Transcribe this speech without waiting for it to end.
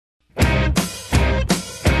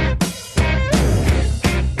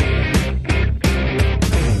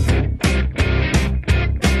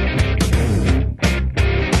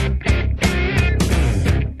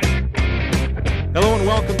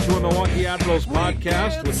Admirals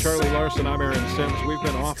podcast with Charlie Larson. I'm Aaron Sims. We've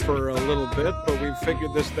been off for a little bit, but we've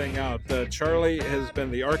figured this thing out. Charlie has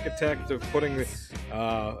been the architect of putting the.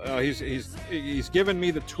 He's given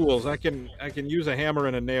me the tools. I can use a hammer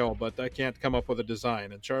and a nail, but I can't come up with a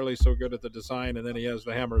design. And Charlie's so good at the design, and then he has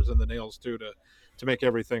the hammers and the nails too to make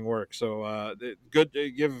everything work. So good.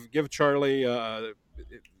 Give Charlie.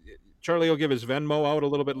 Charlie will give his Venmo out a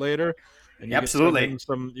little bit later. And Absolutely.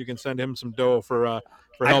 You can send him some dough for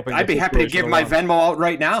helping. I'd be happy to give my Venmo out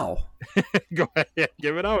right now. Go ahead,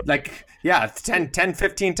 give it out. 10,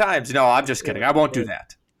 15 times. No, I'm just kidding. I won't do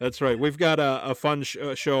that. That's right. We've got a fun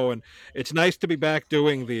show, and it's nice to be back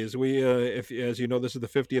doing these. We, as you know, this is the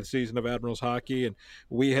 50th season of Admirals hockey, and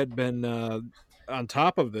we had been on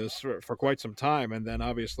top of this for quite some time. And then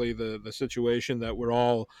obviously the situation that we're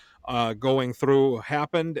all going through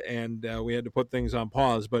happened, and we had to put things on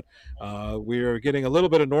pause. But we're getting a little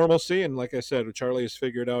bit of normalcy, and like I said, Charlie has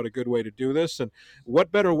figured out a good way to do this. And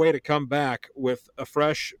what better way to come back with a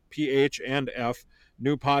fresh PH and F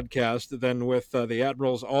new podcast than with the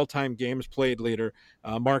Admirals all-time games played leader,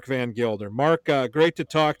 Mark Van Gilder. Mark, great to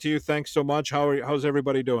talk to you. Thanks so much. How's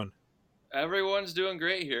everybody doing? Everyone's doing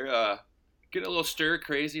great here. Getting a little stir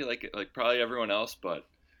crazy like probably everyone else, but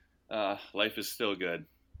life is still good.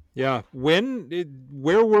 Yeah.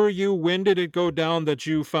 Where were you? When did it go down that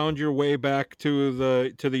you found your way back to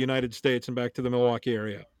the United States and back to the Milwaukee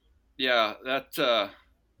area? Yeah, that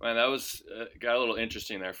was got a little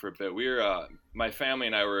interesting there for a bit. We were my family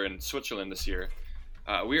and I were in Switzerland this year.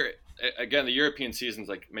 The European season's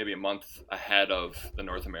like maybe a month ahead of the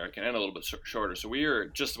North American and a little bit shorter. So we were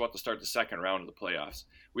just about to start the second round of the playoffs.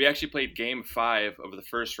 We actually played Game 5 of the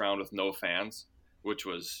first round with no fans, which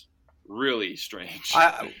was really strange.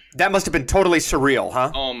 That must have been totally surreal,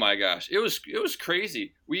 huh? Oh my gosh, it was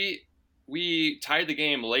crazy. We tied the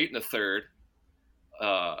game late in the third,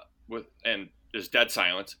 and there's dead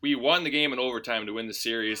silence. We won the game in overtime to win the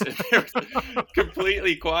series, and they were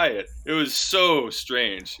completely quiet. It was so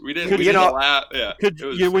strange. We didn't laugh. Yeah.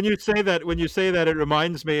 When you say that, it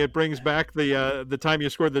reminds me. It brings back the time you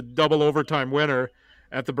scored the double overtime winner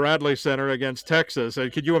at the Bradley Center against Texas.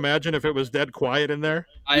 Could you imagine if it was dead quiet in there?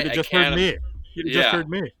 You'd have just heard me. You'd have just heard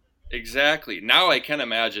me. Exactly. Now I can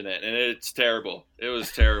imagine it, and it's terrible. It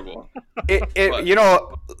was terrible.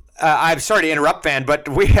 I'm sorry to interrupt, Van, but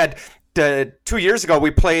we had 2 years ago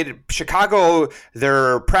we played Chicago.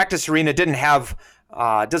 Their practice arena doesn't have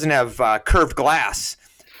curved glass,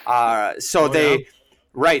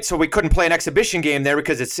 Right, so we couldn't play an exhibition game there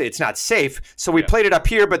because it's not safe. So we played it up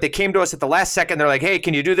here, but they came to us at the last second. They're like, "Hey,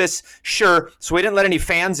 can you do this?" Sure. So we didn't let any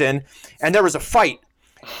fans in, and there was a fight.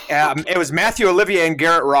 It was Matthew Olivier and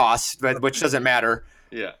Garrett Ross, which doesn't matter.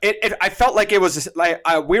 Yeah. I felt like it was like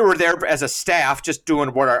we were there as a staff, just doing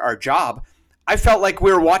our job. I felt like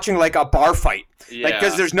we were watching like a bar fight,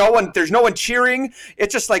 because there's no one cheering.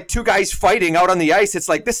 It's just like two guys fighting out on the ice. It's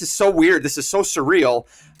like, this is so weird. This is so surreal.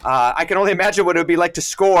 I can only imagine what it would be like to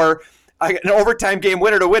score an overtime game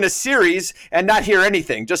winner to win a series and not hear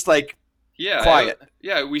anything, just like quiet.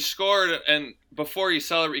 We scored, and before you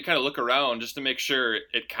celebrate, you kind of look around just to make sure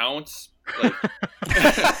it counts. Like,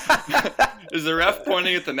 is the ref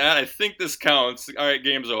pointing at the net? I think this counts. All right,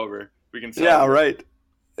 game's over. We can celebrate. Yeah, right.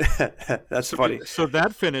 That's funny. So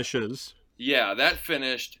that finishes. Yeah, that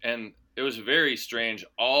finished, and it was very strange.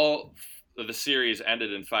 All of the series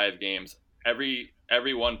ended in 5 games.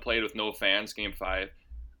 Everyone played with no fans, Game 5.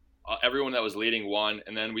 Everyone that was leading won,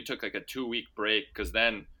 and then we took like a 2-week break because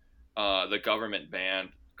then the government banned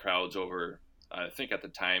crowds over, I think at the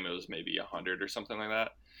time it was maybe 100 or something like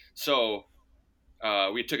that. So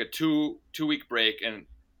we took a 2-week break, and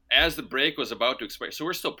as the break was about to expire, so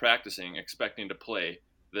we're still practicing, expecting to play.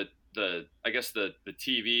 The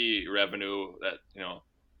TV revenue that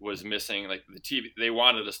was missing, like the TV, they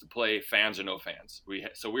wanted us to play fans or no fans.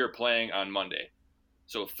 So we were playing on Monday.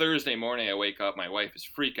 So Thursday morning I wake up, my wife is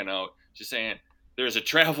freaking out. She's saying, "There's a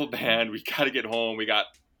travel ban. We got to get home. We got,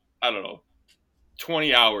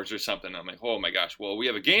 20 hours or something." I'm like, "Oh my gosh. Well, we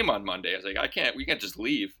have a game on Monday." I was like, we can't just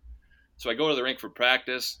leave. So I go to the rink for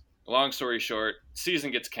practice. Long story short,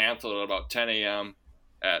 season gets canceled at about 10 a.m.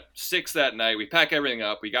 At 6 that night, we pack everything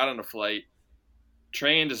up. We got on a flight,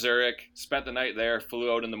 trained to Zurich, spent the night there,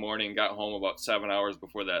 flew out in the morning, got home about 7 hours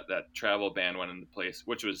before that travel ban went into place,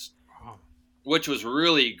 which was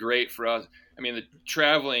really great for us. I mean, the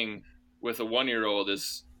traveling with a 1-year-old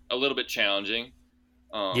is a little bit challenging.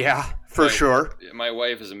 For sure. My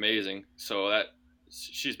wife is amazing, so that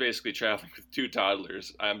she's basically traveling with 2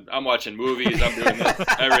 toddlers. I'm watching movies. I'm doing this,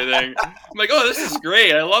 everything. I'm like, oh, this is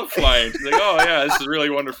great. I love flying. She's like, oh yeah, this is really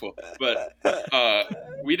wonderful. But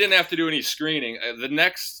we didn't have to do any screening. The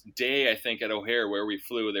next day, I think at O'Hare where we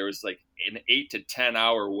flew, there was like an 8 to 10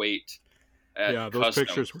 hour wait. Yeah, those customs.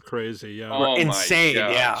 Pictures were crazy. Yeah, were insane.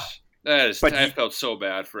 Yeah, I felt so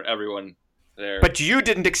bad for everyone there. But you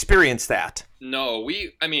didn't experience that. No,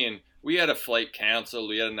 we had a flight canceled.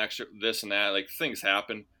 We had an extra this and that. Like, things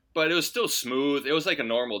happen, but it was still smooth. It was like a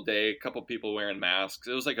normal day. A couple people wearing masks.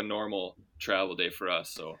 It was like a normal travel day for us.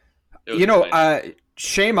 So, nice.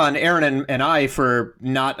 Shame on Aaron and I for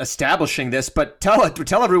not establishing this, but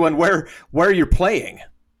tell everyone where you're playing.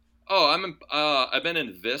 Oh, I've been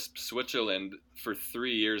in Visp, Switzerland for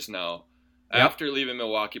 3 years now. Yep. After leaving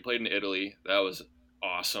Milwaukee, played in Italy. That was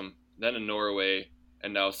awesome. Then in Norway,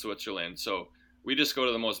 and now Switzerland. So we just go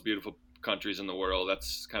to the most beautiful countries in the world.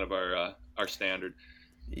 That's kind of our standard.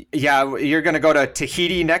 Yeah, you're going to go to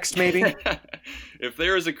Tahiti next, maybe? If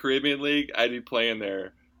there was a Caribbean league, I'd be playing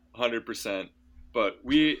there 100%. But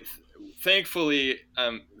thankfully,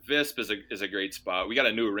 Visp is a great spot. We got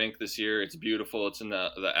a new rink this year. It's beautiful. It's in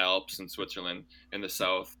the Alps in Switzerland in the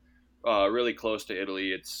south, really close to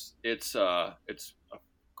Italy. It's a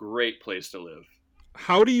great place to live.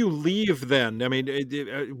 How do you leave then? I mean,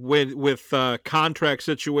 with contract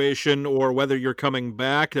situation or whether you're coming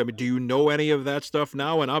back, I mean, do you know any of that stuff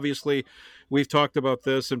now? And obviously, we've talked about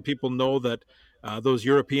this, and people know that those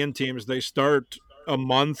European teams, they start a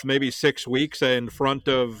month, maybe 6 weeks in front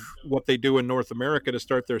of what they do in North America to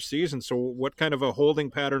start their season. So what kind of a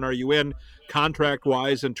holding pattern are you in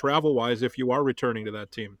contract-wise and travel-wise if you are returning to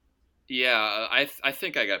that team? Yeah, I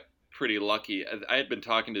think I got pretty lucky. I had been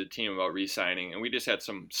talking to the team about re-signing, and we just had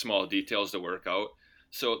some small details to work out.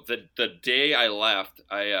 So the day I left,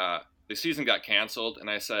 the season got canceled, and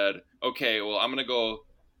I said, okay, well, I'm going to go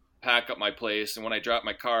pack up my place. And when I drop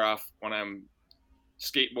my car off, when I'm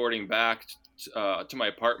skateboarding back to my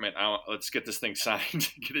apartment, let's get this thing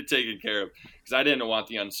signed, get it taken care of, because I didn't want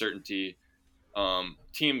the uncertainty.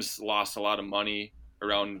 Teams lost a lot of money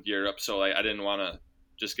around Europe, so I didn't want to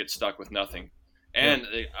just get stuck with nothing. And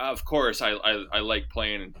of course, I like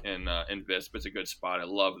playing in Visp. It's a good spot. I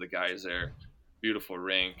love the guys there. Beautiful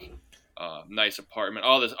rink, nice apartment.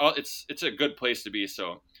 All this, it's a good place to be.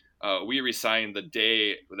 So we resigned the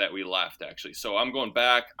day that we left, actually. So I'm going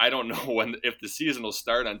back. I don't know if the season will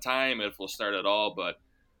start on time, if we'll start at all, but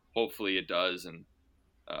hopefully it does, and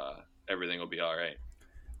everything will be all right.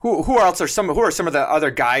 Who are some of the other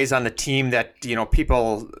guys on the team that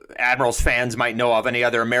people, Admirals fans, might know of? Any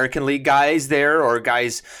other American League guys there, or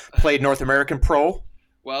guys played North American Pro?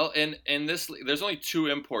 Well, in this league, there's only 2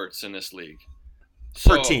 imports in this league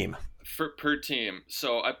per team. Per team.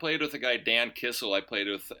 So I played with a guy, Dan Kissel. I played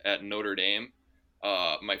with at Notre Dame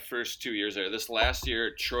my first 2 years there. This last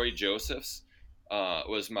year, Troy Josephs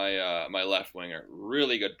was my left winger.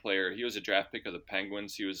 Really good player. He was a draft pick of the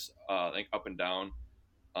Penguins. He was I think up and down.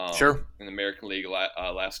 Sure. In the American League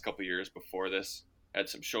last couple years before this, had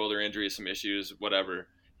some shoulder injuries, some issues, whatever.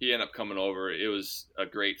 He ended up coming over. It was a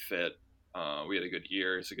great fit. We had a good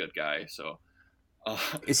year. He's a good guy. So,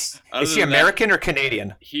 is he American or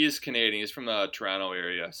Canadian? He is Canadian. He's from the Toronto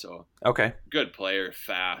area. So, okay, good player,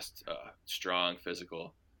 fast, strong,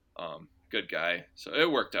 physical, good guy. So it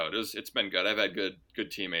worked out. It's been good. I've had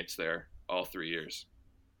good teammates there all 3 years.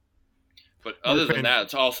 But other than that,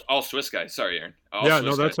 it's all Swiss guys. Sorry, Aaron.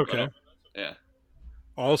 That's okay. Yeah.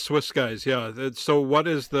 All Swiss guys, yeah. So what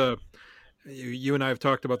is you and I have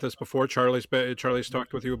talked about this before. Charlie's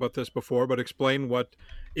talked with you about this before, but explain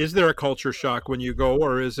is there a culture shock when you go,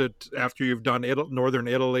 or is it after you've done Northern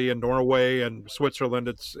Italy and Norway and Switzerland,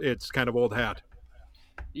 it's kind of old hat?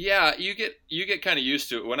 Yeah, you get kind of used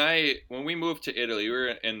to it. When we moved to Italy, we were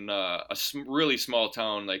in a really small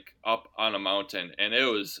town, like up on a mountain, and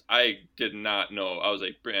I did not know. I was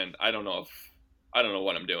like, Brand, I don't know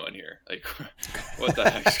what I'm doing here. Like, what the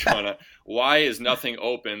heck's going on? Why is nothing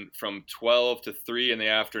open from 12 to 3 in the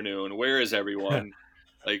afternoon? Where is everyone?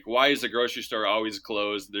 Like, why is the grocery store always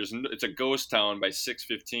closed? It's a ghost town by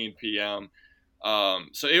 6:15 p.m.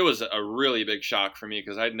 So it was a really big shock for me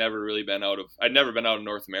because I'd never been out of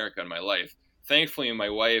North America in my life. Thankfully, my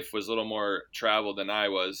wife was a little more traveled than I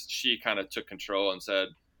was. She kind of took control and said,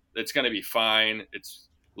 "It's going to be fine.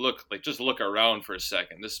 Just look around for a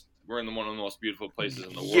second. We're in one of the most beautiful places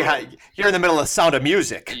in the world." Yeah, you're in the middle of The Sound of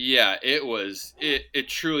Music. Yeah, it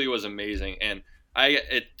truly was amazing, and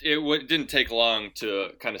it didn't take long to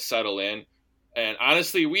kind of settle in. And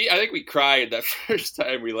honestly, I think we cried that first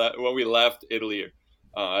time when we left Italy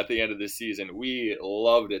at the end of the season. We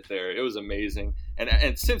loved it there. It was amazing.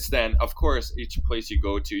 And since then, of course, each place you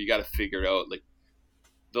go to, you got to figure out like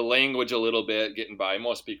the language a little bit, getting by.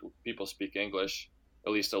 Most people speak English,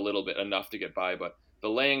 at least a little bit, enough to get by, but the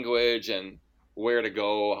language and where to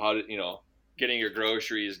go, how to, getting your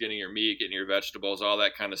groceries, getting your meat, getting your vegetables, all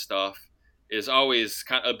that kind of stuff is always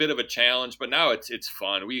kind of a bit of a challenge, but now it's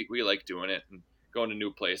fun. We like doing it, and going to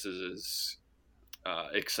new places is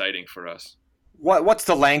exciting for us. What's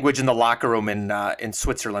the language in the locker room in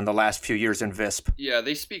Switzerland the last few years in Visp? Yeah,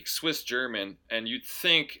 they speak Swiss German, and you'd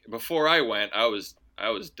think before I went, I was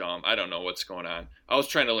dumb. I don't know what's going on. I was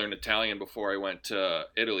trying to learn Italian before I went to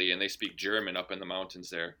Italy, and they speak German up in the mountains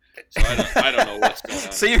there. So I don't know what's going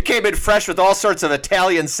on. So you came in fresh with all sorts of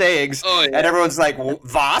Italian sayings, and everyone's like,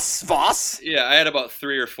 "Was?" Yeah, I had about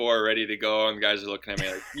 3 or 4 ready to go, and guys are looking at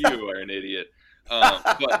me like, "You are an idiot."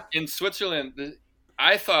 But in Switzerland,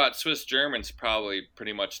 I thought Swiss German's probably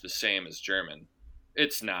pretty much the same as German.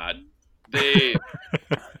 It's not.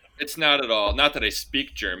 It's not at all. Not that I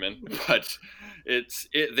speak German, but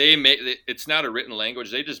it's not a written language.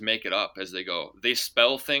 They just make it up as they go. They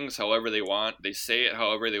spell things however they want. They say it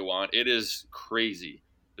however they want. It is crazy.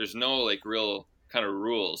 There's no like real kind of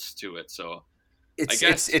rules to it. So I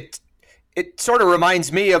guess it sort of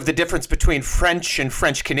reminds me of the difference between French and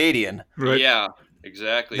French Canadian. Right. Yeah,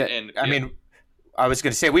 exactly. I mean, I was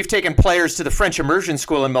going to say we've taken players to the French immersion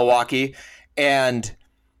school in Milwaukee, and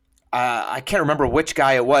I can't remember which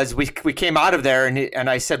guy it was. We came out of there, and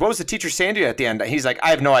I said, "What was the teacher saying to you at the end?" He's like, "I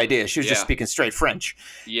have no idea. She was just speaking straight French."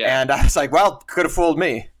 Yeah. And I was like, "Well, could have fooled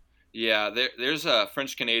me." Yeah, there's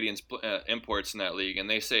French Canadians imports in that league, and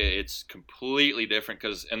they say it's completely different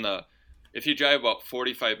because if you drive about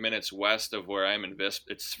 45 minutes west of where I'm in Visp,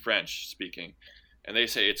 it's French speaking, and they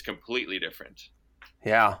say it's completely different.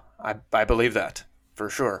 Yeah, I believe that for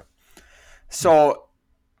sure. So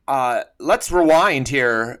let's rewind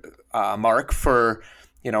here, Mark, for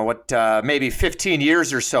maybe 15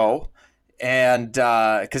 years or so, and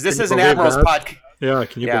because this is an Admirals podcast. Yeah,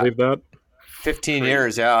 can you believe that? 15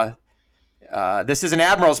 years, yeah. This is an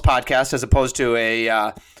Admirals podcast as opposed to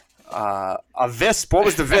a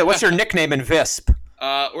Visp. What's your nickname in Visp?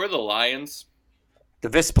 We're the Lions. The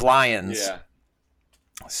Visp Lions. Yeah.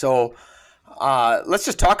 So let's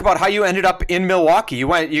just talk about how you ended up in Milwaukee. You're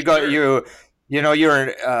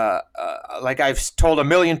like I've told a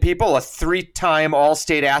million people, a 3-time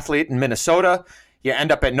All-State athlete in Minnesota. You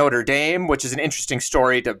end up at Notre Dame, which is an interesting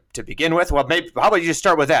story to begin with. Well, how about you just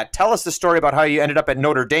start with that? Tell us the story about how you ended up at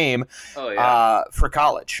Notre Dame for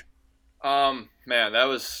college. Man,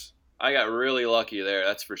 I got really lucky there.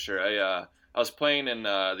 That's for sure. I was playing in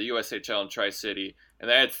the USHL in Tri-City,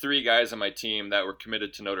 and I had 3 guys on my team that were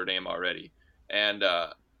committed to Notre Dame already. And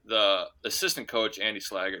the assistant coach, Andy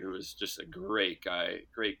Slaggert, who was just a great guy,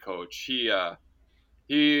 great coach, he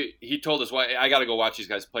told us, "Well, I got to go watch these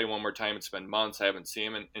guys play one more time. It's been months. I haven't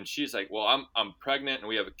seen him." And she's like, "Well, I'm pregnant and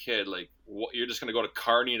we have a kid. Like, what, you're just going to go to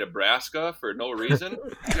Kearney, Nebraska for no reason?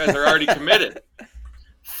 You guys are already committed."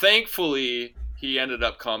 Thankfully, he ended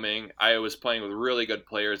up coming. I was playing with really good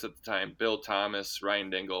players at the time: Bill Thomas, Ryan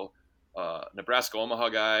Dingle, Nebraska Omaha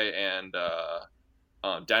guy, and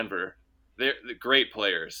Denver. They're great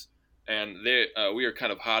players, and we were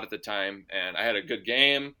kind of hot at the time. And I had a good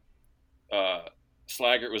game.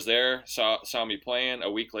 Slaggert was there, saw me playing. A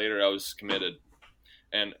week later, I was committed,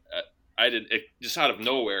 and I did it just out of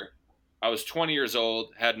nowhere. I was 20 years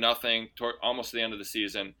old, had nothing, almost the end of the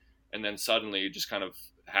season, and then suddenly it just kind of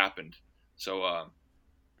happened. So,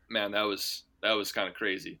 man, that was kind of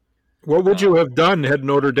crazy. What would you have done had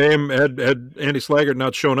Notre Dame had Andy Slaggert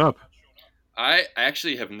not shown up? I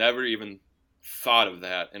actually have never even thought of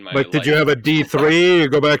that in my life. But did you have a D3? You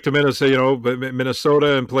go back to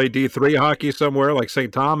Minnesota and play D3 hockey somewhere like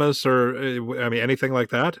St. Thomas or anything like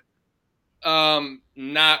that?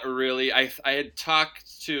 Not really. I had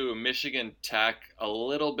talked to Michigan Tech a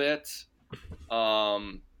little bit,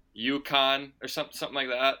 UConn or something like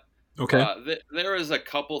that. Okay. There was a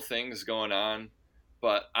couple things going on,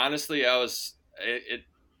 but honestly, it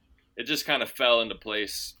just kind of fell into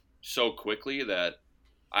place so quickly that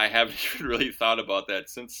I haven't even really thought about that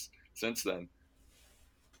since then.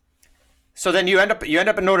 So then you end up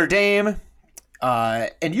at Notre Dame,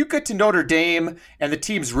 and you get to Notre Dame, and the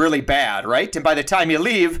team's really bad, right? And by the time you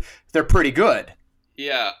leave, they're pretty good.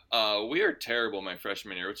 Yeah, we were terrible my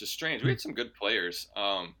freshman year, which is strange. We had some good players.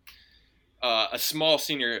 A small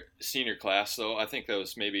senior class, though. I think that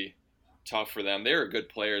was maybe tough for them. They were good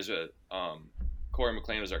players. Corey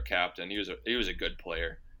McLean was our captain. He was a good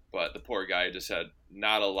player. But the poor guy just had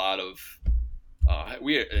not a lot of.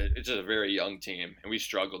 It's just a very young team, and we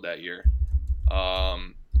struggled that year.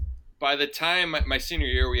 By the time my senior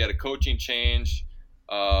year, we had a coaching change.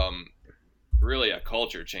 really a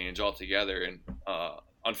culture change altogether, and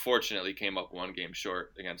unfortunately came up one game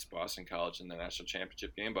short against Boston College in the national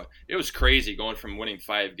championship game. But it was crazy going from winning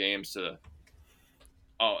 5 games to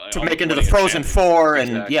make into the Frozen Four,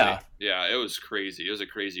 and exactly. It was crazy. It was a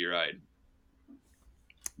crazy ride.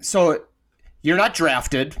 So you're not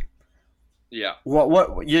drafted. Yeah.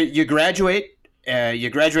 What you graduate? You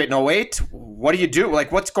graduate in 2008. What do you do?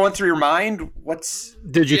 Like, what's going through your mind?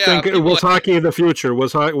 Did you think it was hockey in the future?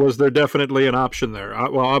 Was there definitely an option there?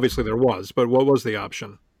 Well, obviously there was, but what was the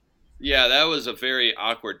option? Yeah, that was a very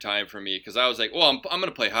awkward time for me because I was like, well, I'm going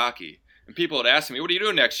to play hockey. And people would ask me, what are you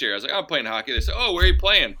doing next year? I was like, I'm playing hockey. They said, oh, where are you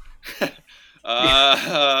playing?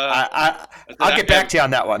 I'll get back to you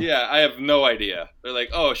on that one. Yeah, I have no idea. They're like,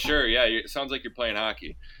 oh, sure. Yeah, it sounds like you're playing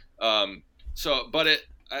hockey. My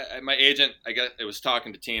agent, I guess, it was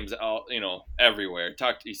talking to teams all, everywhere.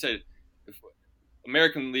 He said if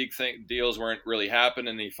American League deals weren't really happening,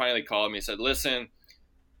 and he finally called me and said, listen,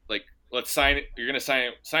 like, let's sign it. You're going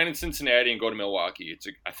to sign in Cincinnati and go to Milwaukee.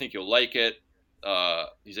 I think you'll like it.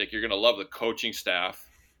 He's like, you're going to love the coaching staff.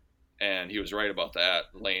 And he was right about that.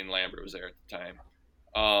 Lane Lambert was there at the time.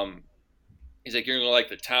 He's like, you're going to like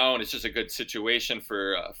the town. It's just a good situation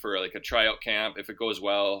for like a tryout camp. If it goes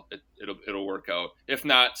well, it'll work out. If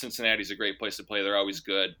not, Cincinnati's a great place to play. They're always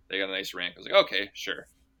good. They got a nice rank. I was like, okay, sure.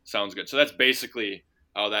 Sounds good. So that's basically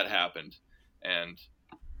how that happened. And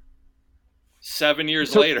 7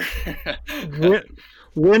 years later.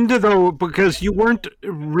 When did because you weren't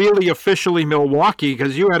really officially Milwaukee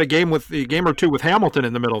because you had a game or two with Hamilton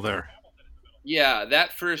in the middle there. Yeah,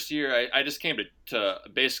 that first year I just came to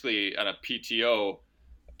basically on a PTO,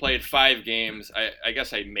 played 5 games. I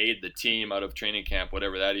guess I made the team out of training camp,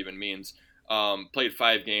 whatever that even means. Played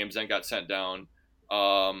 5 games, then got sent down.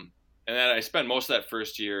 And then I spent most of that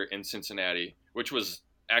first year in Cincinnati, which is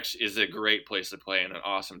a great place to play in an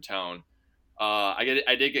awesome town. I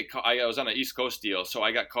was on an East Coast deal, so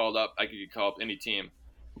I got called up. I could get called up any team.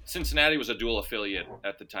 Cincinnati was a dual affiliate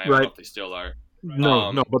at the time. Right. I don't know if they still are.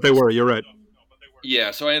 No, but they were. You're right.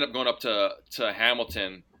 Yeah, so I ended up going up to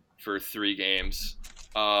Hamilton for 3 games,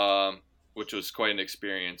 which was quite an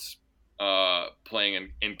experience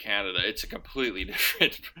playing in Canada. It's a completely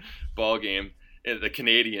different ball game. The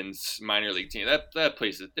Canadians minor league team, that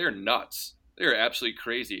place, they're nuts. They're absolutely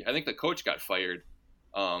crazy. I think the coach got fired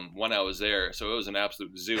when I was there, so it was an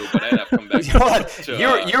absolute zoo. But I ended up coming back.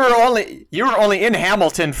 You were only in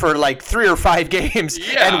Hamilton for like 3 or 5 games,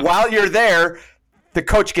 and while you're there, the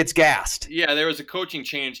coach gets gassed. Yeah, there was a coaching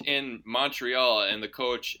change in Montreal, and the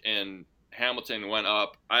coach in Hamilton went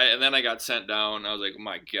up. And then I got sent down. I was like, oh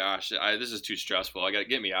my gosh, this is too stressful. I got to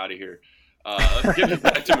get me out of here. Get me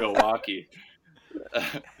back to Milwaukee.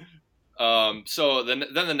 So then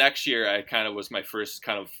the next year, I kind of was my first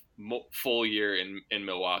kind of full year in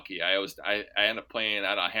Milwaukee. I ended up playing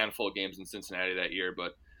a handful of games in Cincinnati that year,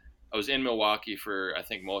 but I was in Milwaukee for I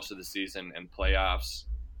think most of the season and playoffs.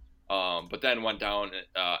 But then went down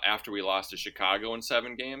after we lost to Chicago in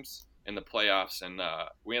 7 games in the playoffs, and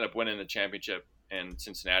we ended up winning the championship in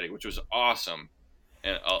Cincinnati, which was awesome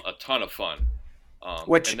and a ton of fun. Go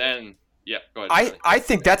ahead. I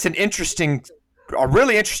think that's a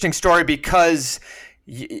really interesting story because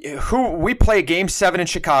we play Game 7 in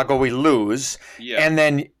Chicago, we lose, and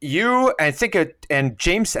then you, and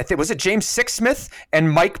James, was it James Sixsmith and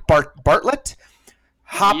Mike Bartlett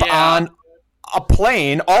hop on a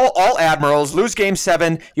plane, all Admirals, lose Game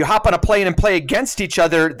 7, you hop on a plane and play against each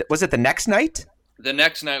other. Was it the next night? The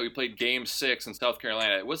next night we played Game 6 in South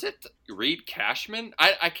Carolina. Was it Reed Cashman?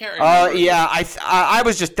 I can't remember. I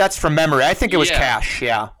was just, that's from memory. I think it was Cash,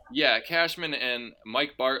 yeah. Yeah, Cashman and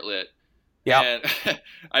Mike Bartlett. Yeah. And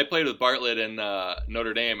I played with Bartlett in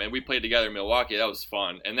Notre Dame, and we played together in Milwaukee. That was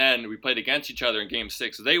fun. And then we played against each other in Game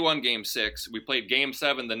 6. They won Game 6. We played Game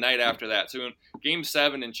 7 the night after that. So Game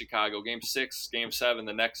 7 in Chicago, Game 6, Game 7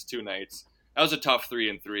 the next 2 nights. That was a tough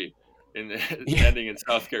 3-3 ending in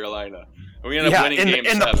South Carolina. And we ended up winning Game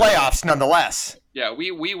 7. In the playoffs, nonetheless. Yeah,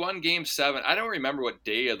 we won Game 7. I don't remember what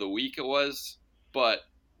day of the week it was, but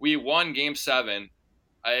we won Game 7.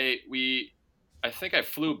 I think I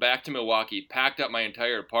flew back to Milwaukee, packed up my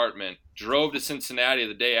entire apartment, drove to Cincinnati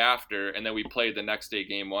the day after, and then we played the next day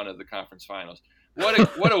Game 1 of the conference finals. What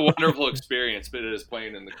a wonderful experience it is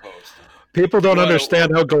playing in the Coast. People don't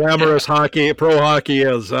understand how glamorous pro hockey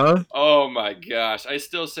is, huh? Oh my gosh. I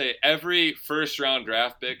still say every first round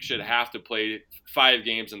draft pick should have to play 5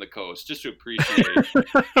 games in the Coast just to appreciate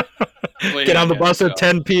Get on the bus at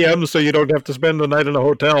 10 p.m. so you don't have to spend the night in a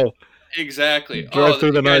hotel. Exactly. Drive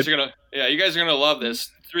through the night. You guys are gonna love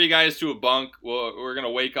this. 3 guys to a bunk. We're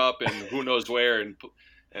gonna wake up and who knows where, and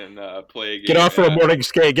and play a game. Get off for a morning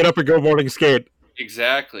skate. Get up and go morning skate.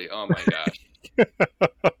 Exactly. Oh my gosh.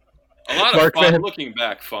 A lot of looking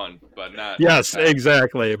back, fun, but not. Yes,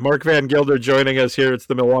 exactly. Mark Van Gilder joining us here. It's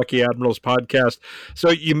the Milwaukee Admirals podcast. So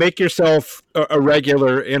you make yourself a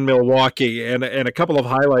regular in Milwaukee, and a couple of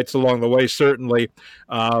highlights along the way, certainly.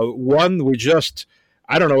 One,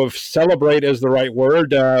 I don't know if celebrate is the right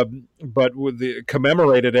word, but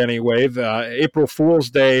commemorate it anyway. The April Fool's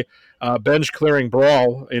Day bench clearing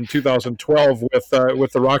brawl in 2012 with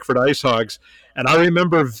the Rockford Ice Hogs. And I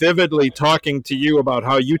remember vividly talking to you about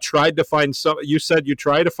how you tried to find you said you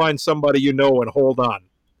try to find somebody and hold on.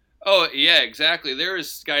 Oh, yeah, exactly. There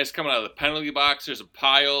was guys coming out of the penalty box. There's a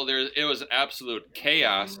pile. It was absolute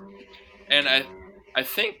chaos. And I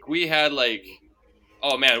think we had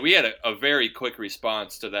we had a very quick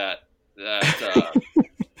response to that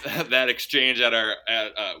that exchange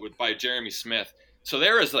by Jeremy Smith. So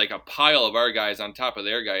there was a pile of our guys on top of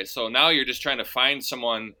their guys. So now you're just trying to find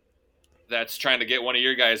someone that's trying to get one of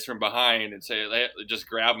your guys from behind and say, just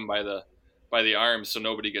grab them by the arms so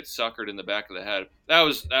nobody gets suckered in the back of the head. That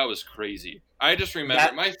was crazy. I just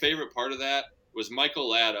remember my favorite part of that was Michael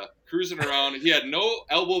Latta cruising around. He had no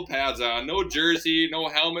elbow pads on, no jersey, no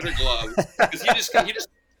helmet or gloves, because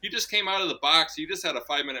he just came out of the box. He just had a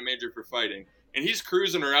 5-minute major for fighting, and he's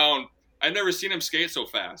cruising around. I've never seen him skate so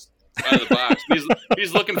fast out of the box.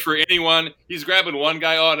 He's looking for anyone. He's grabbing one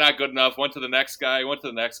guy. Oh, not good enough. Went to the next guy.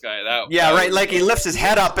 Right. Like he lifts his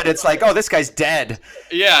head up, and it's like, oh, this guy's dead.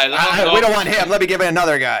 Yeah. We don't want him. Let me give it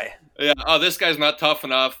another guy. Yeah. Oh, this guy's not tough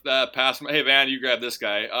enough. Pass. Hey, Van, you grab this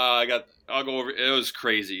guy. I'll go over. It was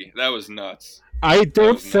crazy. That was nuts. I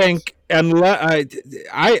don't think, I'm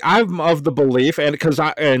of the belief,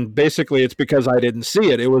 and basically it's because I didn't see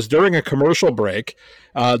it. It was during a commercial break,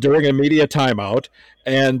 during a media timeout,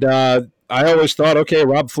 and I always thought, okay,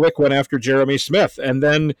 Rob Flick went after Jeremy Smith, and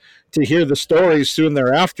then to hear the stories soon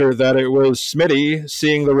thereafter that it was Smitty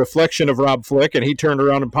seeing the reflection of Rob Flick, and he turned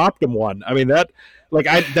around and popped him one. I mean that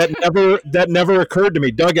never occurred to me.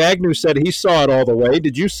 Doug Agnew said he saw it all the way.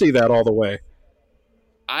 Did you see that all the way?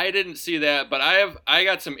 I didn't see that, but I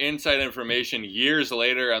got some inside information years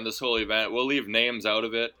later on this whole event. We'll leave names out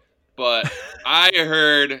of it, but I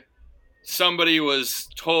heard somebody was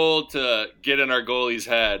told to get in our goalie's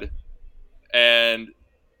head, and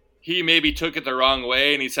he maybe took it the wrong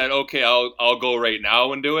way, and he said, "Okay, I'll go right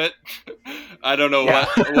now and do it." I don't know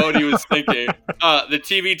what he was thinking. The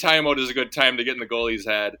TV timeout is a good time to get in the goalie's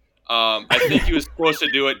head. I think he was supposed to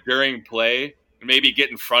do it during play. Maybe get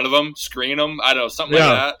in front of him, screen him. I don't know, something like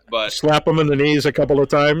that. But slap him in the knees a couple of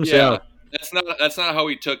times. Yeah. That's not how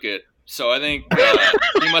he took it. So I think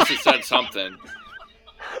he must have said something.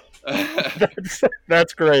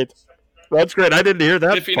 That's great. That's great. I didn't hear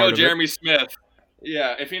that. If you know Jeremy Smith,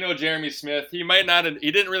 he might not.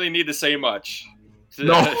 He didn't really need to say much to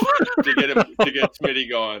get Smitty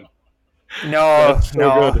going. No.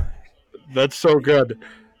 Good. That's so good.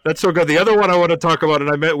 That's so good. The other one I want to talk about,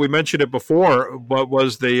 and we mentioned it before, but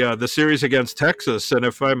was the series against Texas. And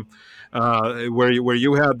if I'm where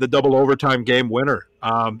you had the double overtime game winner,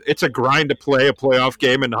 it's a grind to play a playoff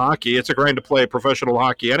game in hockey. It's a grind to play professional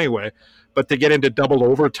hockey anyway. But to get into double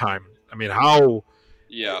overtime, I mean,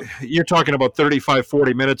 you're talking about 35,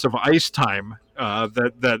 40 minutes of ice time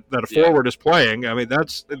that a forward is playing. I mean,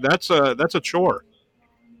 that's a chore.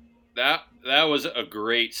 That was a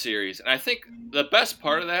great series. And I think the best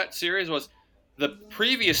part of that series was the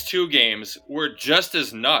previous two games were just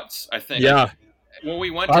as nuts, I think. Yeah. When we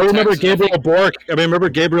went to I remember Texas,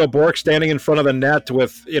 Gabriel Bork standing in front of the net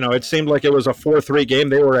with, it seemed like it was a 4-3 game.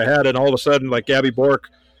 They were ahead, and all of a sudden, Gabby Bork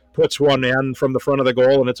puts one in from the front of the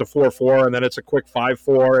goal, and it's a 4-4, and then it's a quick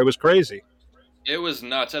 5-4. It was crazy. It was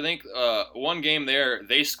nuts. I think one game there,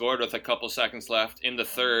 they scored with a couple seconds left in the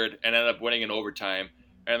third and ended up winning in overtime.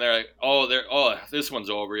 And they're like, this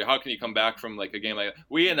one's over. How can you come back from a game like that?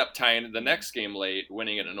 We end up tying the next game late,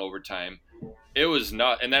 winning it in overtime. It was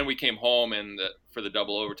not, and then we came home for the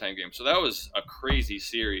double overtime game. So that was a crazy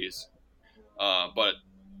series, but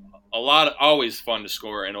always fun to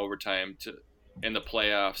score in overtime in the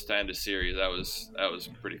playoffs to end a series. That was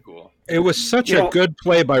pretty cool. It was such a good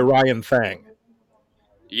play by Ryan Thang.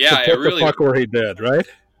 Yeah, to put the puck where he did, right?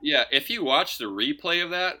 Yeah, if you watch the replay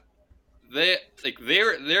of that. They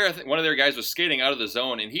one of their guys was skating out of the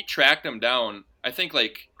zone, and he tracked him down. I think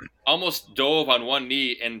almost dove on one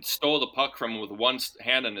knee and stole the puck from him with one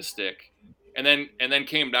hand on his stick, and then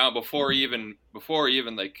came down before he even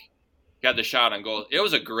got the shot on goal. It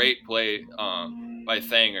was a great play by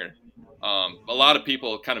Thanger. A lot of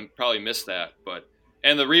people kind of probably missed that, but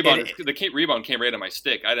And the rebound, rebound came right on my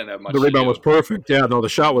stick. I didn't have much. The rebound was perfect. Yeah, no, the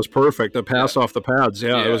shot was perfect. The pass off the pads.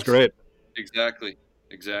 Yeah, it was great. Exactly.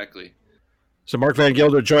 So Mark Van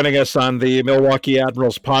Gilder joining us on the Milwaukee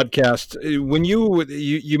Admirals podcast. When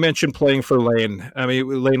you mentioned playing for Lane, I mean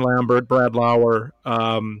Lane Lambert, Brad Lauer,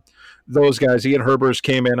 those guys. Ian Herbers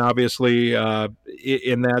came in obviously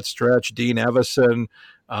in that stretch. Dean Evison.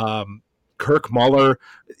 Kirk Muller.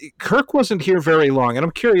 Kirk wasn't here very long, and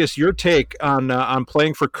I'm curious your take on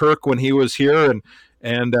playing for Kirk when he was here,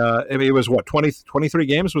 and I mean, it was what 23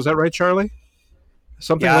 games, was that right, Charlie?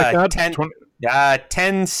 Something like that.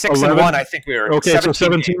 10, 6, and 1. I think we were. Okay,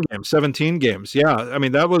 17 games. 17 games. Yeah, I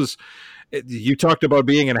mean that was. You talked about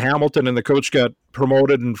being in Hamilton and the coach got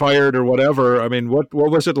promoted and fired or whatever. I mean, what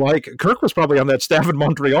was it like? Kirk was probably on that staff in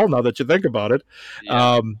Montreal. Now that you think about it.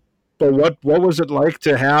 Yeah. But what was it like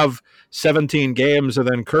to have 17 games and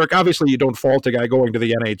then Kirk? Obviously, you don't fault a guy going to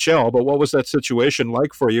the NHL, but what was that situation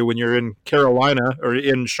like for you when you're in Carolina or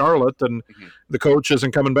in Charlotte and the coach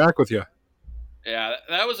isn't coming back with you? Yeah,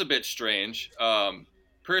 that was a bit strange.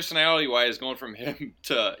 Personality-wise, going from him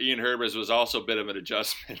to Ian Herbers was also a bit of an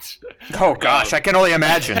adjustment. Oh, gosh, I can only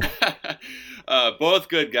imagine. Both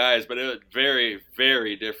good guys, but it was very,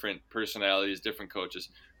 very different personalities, different coaches.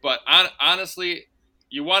 But honestly,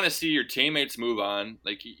 you want to see your teammates move on.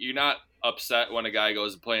 Like, you're not upset when a guy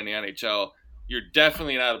goes to play in the NHL. You're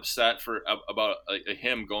definitely not upset about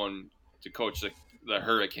him going to coach the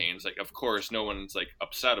Hurricanes. Like, of course, no one's like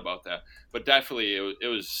upset about that. But definitely, it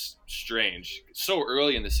was strange. So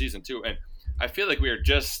early in the season too, and I feel like we were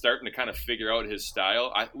just starting to kind of figure out his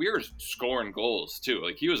style. We were scoring goals too.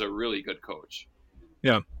 Like, he was a really good coach.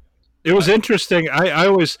 Yeah. It was interesting. I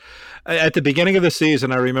always, at the beginning of the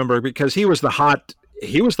season, I remember, because he was the hot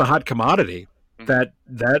commodity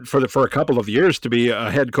that for a couple of years to be a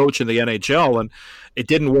head coach in the NHL, and it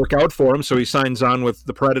didn't work out for him. So he signs on with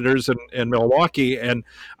the Predators in Milwaukee. And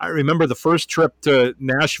I remember the first trip to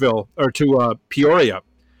Nashville or to Peoria,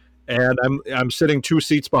 and I'm sitting 2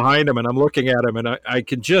 seats behind him, and I'm looking at him, and I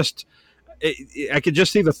could just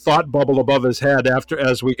see the thought bubble above his head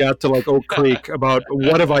as we got to like Oak Creek about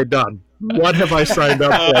what have I done? What have I signed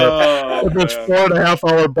up for? This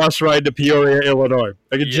 4.5 hour bus ride to Peoria, Illinois.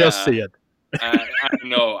 I could just see it. I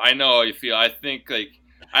know how you feel. I think, like,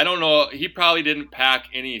 I don't know. He probably didn't pack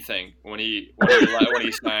anything when he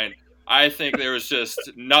signed. I think there was just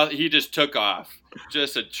nothing. He just took off.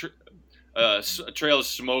 Just a trail of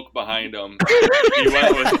smoke behind him. He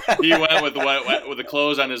went with the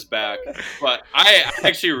clothes on his back. But I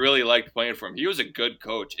actually really liked playing for him. He was a good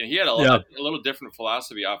coach, and he had a little different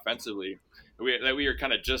philosophy offensively that we were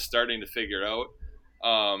kind of just starting to figure out.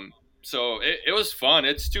 So it was fun.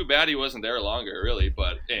 It's too bad he wasn't there longer, really.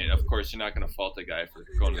 But of course, you're not going to fault a guy for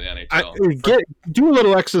going to the NHL. Do a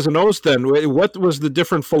little X's and O's then. What was the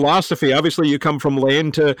different philosophy? Obviously, you come from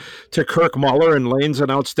Lane to Kirk Muller, and Lane's an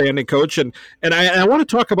outstanding coach. And I want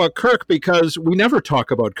to talk about Kirk because we never talk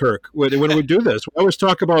about Kirk when we do this. We always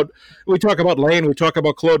talk about Lane, we talk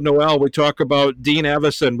about Claude Noel, we talk about Dean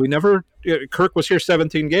Evison. Kirk was here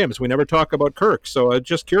 17 games. We never talk about Kirk. So I'm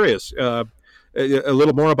just curious. A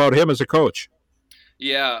little more about him as a coach.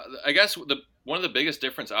 Yeah, I guess one of the biggest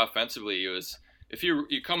difference offensively was if you're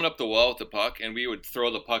coming up the wall with the puck, and we would throw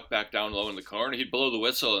the puck back down low in the corner, he'd blow the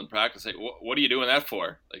whistle in practice. Like, what are you doing that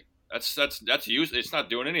for? Like, that's useless. It's not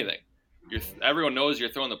doing anything. Everyone knows you're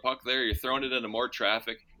throwing the puck there. You're throwing it into more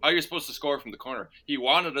traffic. How are you supposed to score from the corner? He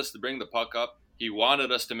wanted us to bring the puck up. He wanted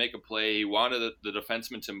us to make a play. He wanted the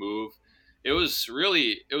defenseman to move. It was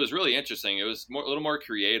really interesting. It was a little more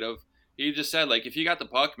creative. He just said, like, if you got the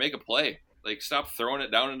puck, make a play. Like, stop throwing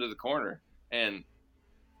it down into the corner. And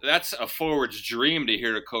that's a forward's dream to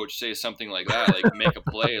hear a coach say something like that, like, make a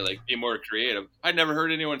play, like, be more creative. I'd never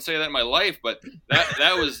heard anyone say that in my life, but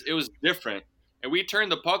it was different. And we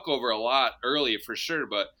turned the puck over a lot early for sure,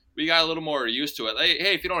 but we got a little more used to it. Like,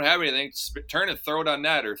 hey, if you don't have anything, turn it, throw it on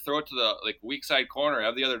net, or throw it to the, like, weak side corner,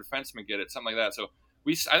 have the other defenseman get it, something like that. So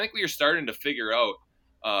I think we were starting to figure out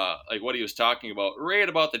like what he was talking about right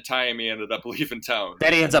about the time he ended up leaving town.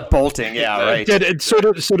 Then he ends up bolting, yeah, right.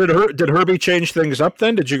 Did Herbie change things up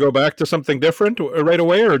then? Did you go back to something different right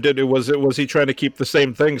away, or was he trying to keep the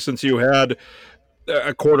same thing since you had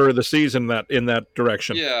a quarter of the season in that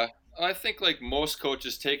direction? Yeah, I think like most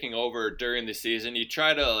coaches taking over during the season, you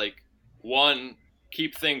try to, like, one,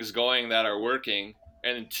 keep things going that are working,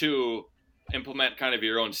 and two, implement kind of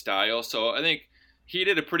your own style. So I think he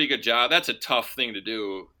did a pretty good job. That's a tough thing to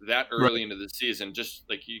do that early into the season. Just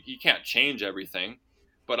like you can't change everything,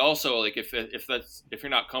 but also like if you're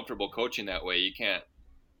not comfortable coaching that way, you can't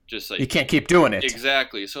just like you can't keep doing it.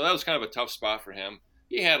 Exactly. So that was kind of a tough spot for him.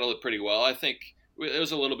 He handled it pretty well. I think it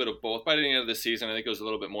was a little bit of both. By the end of the season, I think it was a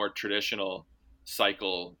little bit more traditional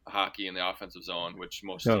cycle hockey in the offensive zone, which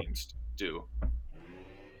most teams do.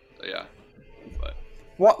 So, yeah. But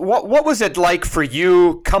what was it like for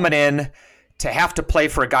you coming in to have to play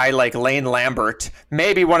for a guy like Lane Lambert,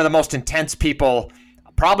 maybe one of the most intense people,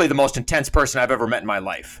 probably the most intense person I've ever met in my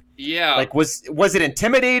life? Yeah. Like, was it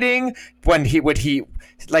intimidating when he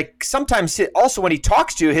like, sometimes also when he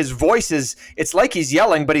talks to you, his voice it's like he's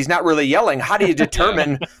yelling, but he's not really yelling. How do you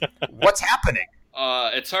determine what's happening?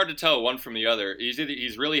 It's hard to tell one from the other.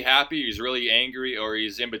 He's really happy, he's really angry, or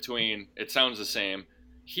he's in between. It sounds the same.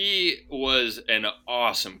 He was an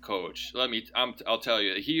awesome coach. I'll tell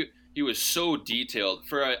you, he was so detailed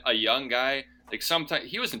for a young guy. Like,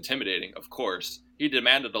 sometimes he was intimidating, of course. He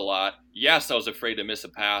demanded a lot. Yes, I was afraid to miss a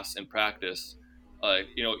pass in practice.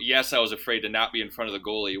 Yes, I was afraid to not be in front of the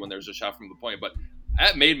goalie when there was a shot from the point. But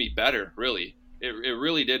that made me better, really. It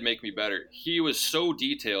really did make me better. He was so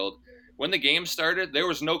detailed. When the game started, there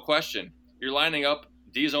was no question. You're lining up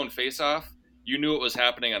D-zone face-off. You knew it was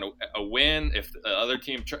happening on a win. If the other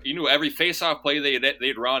team, you knew every face-off play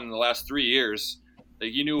they'd run in the last 3 years.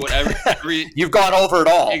 Like, you knew what every You've gone over it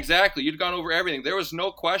all. Exactly, you'd gone over everything. There was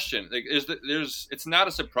no question. Like, it's not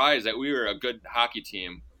a surprise that we were a good hockey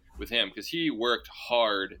team with him, because he worked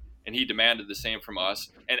hard and he demanded the same from us.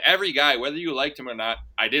 And every guy, whether you liked him or not,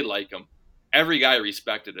 I did like him. Every guy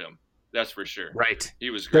respected him. That's for sure. Right. He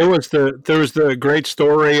was great. There was the great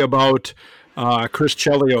story about Chris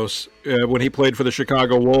Chelios when he played for the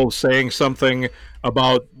Chicago Wolves, saying something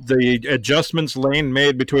about the adjustments Lane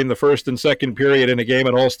made between the first and second period in a game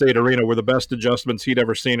at Allstate Arena were the best adjustments he'd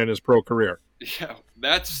ever seen in his pro career. Yeah,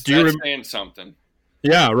 that's saying something.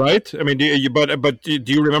 Yeah, right. I mean, do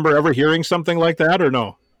you remember ever hearing something like that, or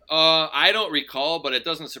no? I don't recall, but it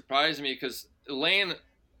doesn't surprise me, because Lane.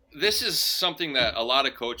 This is something that a lot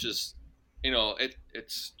of coaches,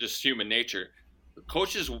 it's just human nature.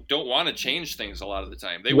 Coaches don't want to change things a lot of the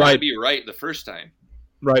time. They want to be right the first time,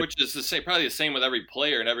 right? Which is probably the same with every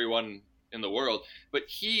player and everyone in the world. But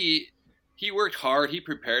he worked hard. He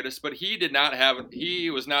prepared us, but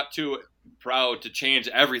he was not too proud to change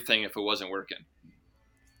everything if it wasn't working.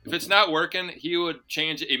 If it's not working, he would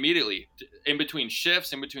change it immediately, in between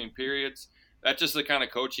shifts, in between periods. That's just the kind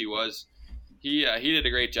of coach he was. He did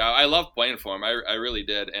a great job. I loved playing for him. I really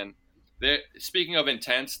did. And speaking of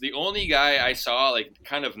intense, the only guy I saw like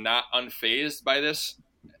kind of not unfazed by this,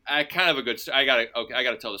 I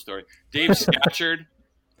gotta tell the story. Dave Scatchard.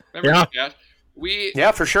 Remember Scatchard?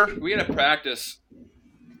 Yeah, for sure. We had a practice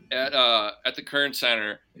at the Kern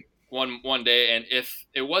Center one day, and if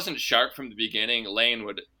it wasn't sharp from the beginning, Lane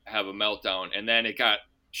would have a meltdown, and then it got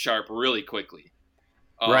sharp really quickly.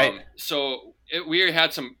 Right. So we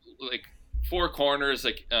had some like 4 corners,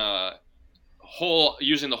 like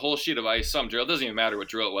using the whole sheet of ice, some drill. It doesn't even matter what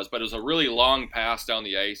drill it was, but it was a really long pass down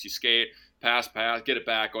the ice. You skate, pass, get it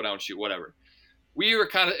back, go down, shoot, whatever. We were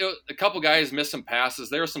a couple guys missed some passes.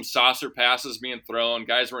 There were some saucer passes being thrown.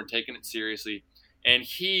 Guys weren't taking it seriously. And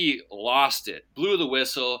he lost it, blew the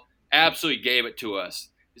whistle, absolutely gave it to us.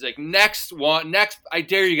 He's like, next, I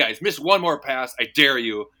dare you guys. Miss one more pass. I dare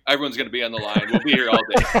you. Everyone's going to be on the line. We'll be here all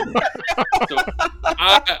day. So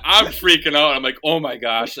I'm freaking out. I'm like, oh my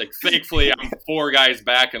gosh. Like, thankfully, I'm 4 guys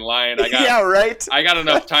back in line. I got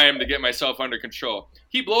enough time to get myself under control.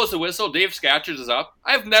 He blows the whistle. Dave Scatchers is up.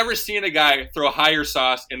 I've never seen a guy throw higher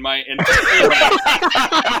sauce in my entire life.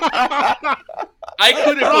 I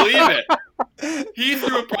couldn't believe it. He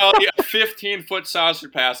threw probably a 15-foot saucer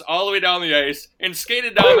pass all the way down the ice and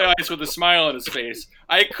skated down the ice with a smile on his face.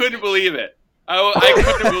 I couldn't believe it. I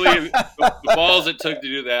couldn't believe the balls it took to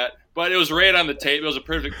do that. But it was right on the tape. It was a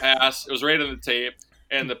perfect pass. It was right on the tape.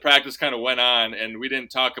 And the practice kind of went on, and we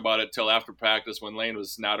didn't talk about it till after practice when Lane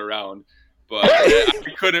was not around. But I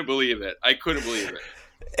couldn't believe it.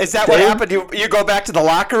 Is that what happened? You go back to the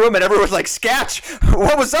locker room and everyone's like, Scatch,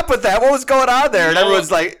 what was up with that? What was going on there? And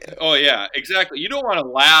everyone's like... Oh, yeah, exactly. You don't want to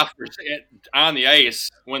laugh on the ice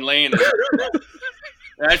when Lane is...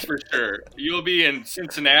 That's for sure. You'll be in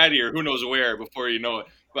Cincinnati or who knows where before you know it.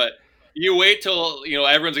 But you wait till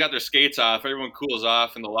everyone's got their skates off, everyone cools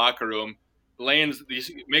off in the locker room. Lane's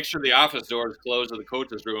make sure the office door is closed to the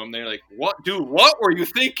coach's room. They're like, "What, dude? What were you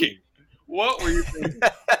thinking? What were you thinking?"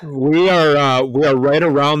 We are right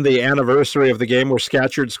around the anniversary of the game where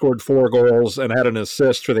Scatchard scored 4 goals and had an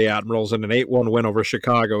assist for the Admirals in an 8-1 win over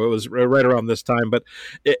Chicago. It was right around this time. But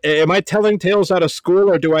am I telling tales out of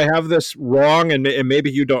school, or do I have this wrong? And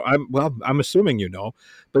maybe you don't. I'm assuming you know.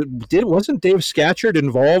 But wasn't Dave Scatchard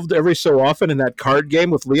involved every so often in that card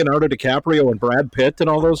game with Leonardo DiCaprio and Brad Pitt and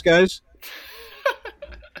all those guys?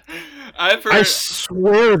 I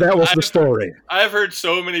swear that was the story. I've heard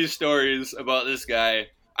so many stories about this guy.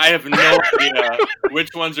 I have no idea which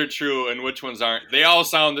ones are true and which ones aren't. They all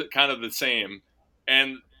sound kind of the same.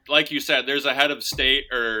 And like you said, there's a head of state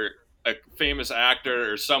or a famous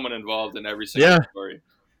actor or someone involved in every single story.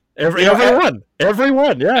 Everyone,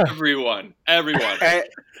 yeah. Everyone. I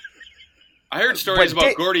heard stories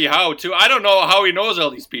about Gordie Howe, too. I don't know how he knows all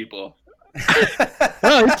these people.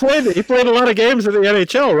 Well, he played a lot of games in the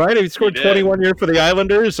NHL, right? He scored 21 years for the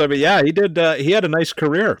Islanders. I mean, yeah, he did. He had a nice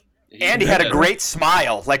career. And he had a great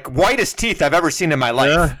smile, like whitest teeth I've ever seen in my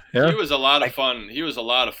life. Yeah. He was a lot of fun. He was a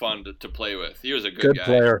lot of fun to play with. He was a good guy.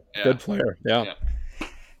 Player. Yeah. Good player. Yeah.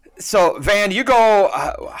 So, Van, you go.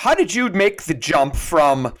 How did you make the jump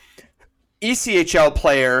from ECHL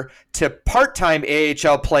player to part-time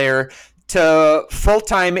AHL player to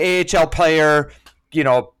full-time AHL player? You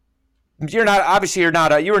know, you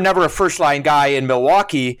were never a first-line guy in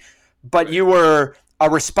Milwaukee, but you were a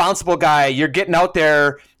responsible guy. You're getting out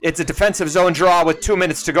there. It's a defensive zone draw with 2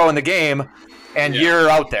 minutes to go in the game, and you're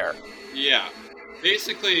out there. Yeah.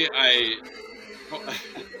 Basically, I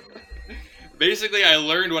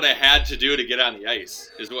learned what I had to do to get on the ice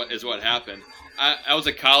is what happened. I was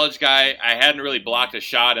a college guy. I hadn't really blocked a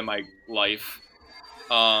shot in my life.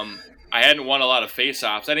 I hadn't won a lot of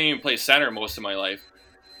face-offs. I didn't even play center most of my life.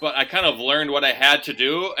 But I kind of learned what I had to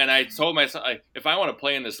do, and I told myself, if I want to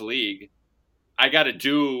play in this league, I got to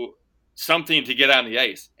do something to get on the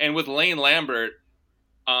ice. And with Lane Lambert,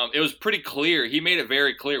 it was pretty clear. He made it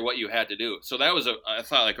very clear what you had to do. So that was, I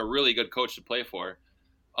thought, like a really good coach to play for.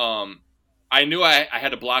 I knew I had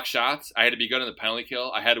to block shots. I had to be good in the penalty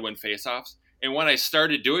kill. I had to win faceoffs. And when I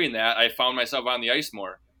started doing that, I found myself on the ice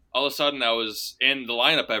more. All of a sudden, I was in the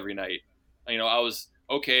lineup every night. You know, I was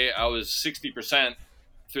 60%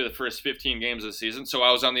 through the first 15 games of the season. So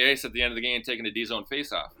I was on the ice at the end of the game taking a D-zone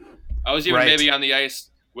faceoff. I was even maybe on the ice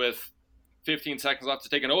with 15 seconds left to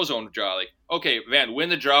take an O-zone draw. Like, okay, Van, win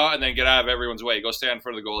the draw and then get out of everyone's way. Go stand in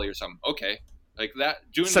front of the goalie or something. Okay. Like that.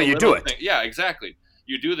 So you do it. Yeah, exactly.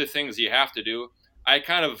 You do the things you have to do. I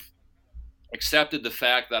kind of accepted the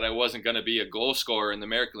fact that I wasn't going to be a goal scorer in the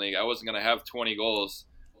American League. I wasn't going to have 20 goals.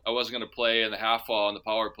 I wasn't going to play in the half wall and the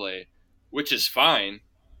power play, which is fine.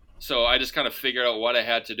 So I just kind of figured out what I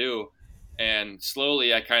had to do. And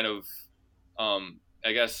slowly I kind of,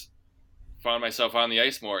 I guess, found myself on the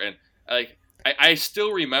ice more. And I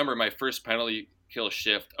still remember my first penalty kill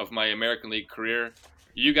shift of my American League career.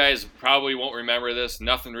 You guys probably won't remember this.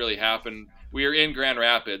 Nothing really happened. We were in Grand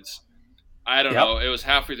Rapids. I don't know. It was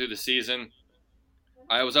halfway through the season.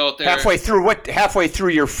 I was out there. Halfway through the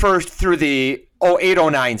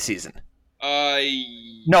 08-09 season.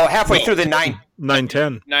 No, halfway through the 9-10.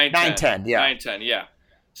 9-10, yeah. 9-10, yeah.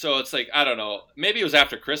 So it's like, I don't know. Maybe it was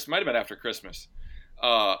after Christmas. Might have been after Christmas.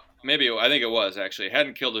 I think it was, actually. I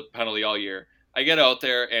hadn't killed a penalty all year. I get out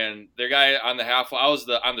there, and the guy on the half wall, I was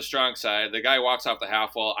on the strong side. The guy walks off the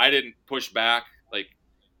half wall. I didn't push back. Like,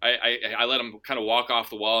 I let him kind of walk off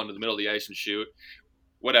the wall into the middle of the ice and shoot.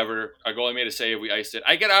 Whatever. Our goalie made a save. We iced it.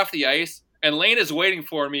 I get off the ice, and Lane is waiting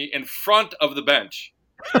for me in front of the bench.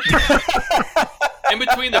 In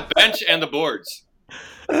between the bench and the boards.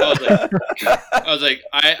 I was like,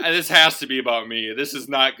 this has to be about me. This is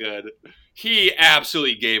not good. He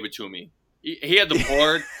absolutely gave it to me. He had the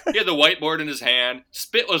board. He had the whiteboard in his hand.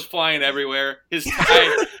 Spit was flying everywhere. His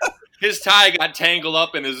tie got tangled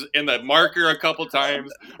up in the marker a couple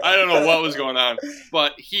times. I don't know what was going on,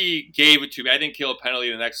 but he gave it to me. I didn't kill a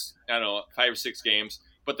penalty the next, 5 or 6 games.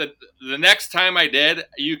 But the next time I did,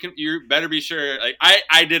 you better be sure. Like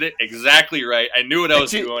I did it exactly right. I knew what I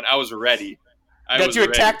was doing. I was ready.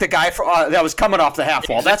 Attacked the guy that was coming off the half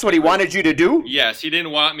wall. That's what he wanted you to do? Yes, he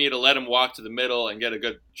didn't want me to let him walk to the middle and get a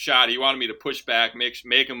good shot. He wanted me to push back,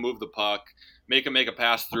 make him move the puck, make him make a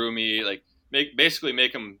pass through me, like basically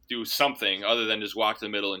make him do something other than just walk to the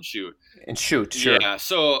middle and shoot. Sure. Yeah.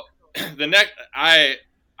 So I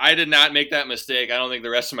did not make that mistake. I don't think the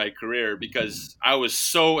rest of my career, because I was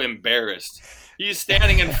so embarrassed. He's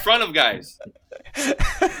standing in front of guys,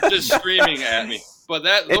 just screaming at me. But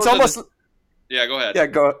it's almost. Yeah, go ahead. Yeah,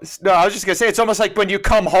 go. No, I was just gonna say it's almost like when you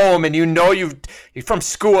come home and you're from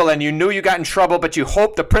school and you knew you got in trouble, but you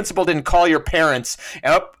hope the principal didn't call your parents.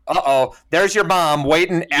 And there's your mom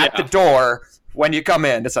waiting at the door when you come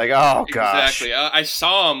in. It's like, oh gosh. Exactly. I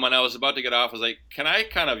saw him when I was about to get off. I was like, can I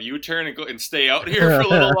kind of U-turn and go and stay out here for a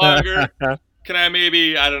little longer? Can I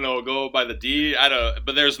maybe, I don't know, go by the D?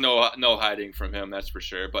 But there's no hiding from him, that's for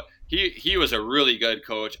sure. But he was a really good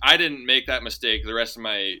coach. I didn't make that mistake the rest of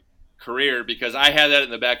my career because I had that in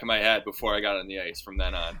the back of my head before I got on the ice from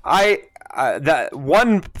then on. That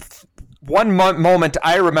one one moment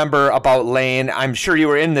I remember about Lane, I'm sure you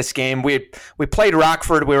were in this game. We played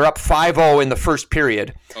Rockford. We were up 5-0 in the first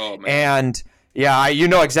period. Oh, man. And yeah, you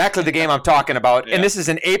know exactly the game I'm talking about. Yeah. And this is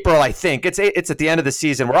in April, I think. It's at the end of the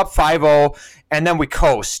season. We're up 5-0, and then we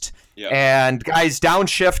coast. Yeah. And guys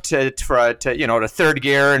downshift to third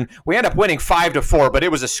gear, and we end up winning 5-4. But it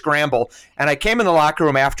was a scramble. And I came in the locker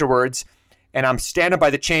room afterwards, and I'm standing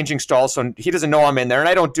by the changing stall, so he doesn't know I'm in there. And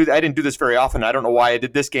I didn't do this very often. I don't know why I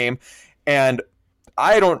did this game, and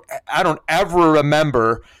I don't ever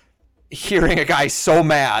remember hearing a guy so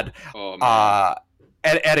mad. Oh, man.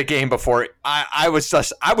 At a game before. I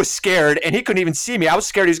was scared, and he couldn't even see me. I was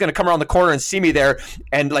scared he was going to come around the corner and see me there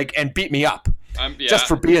and beat me up just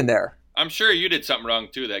for being there. I'm sure you did something wrong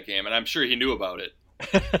too that game, and I'm sure he knew about it.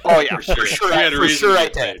 Oh yeah, for sure I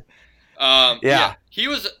did. Yeah, he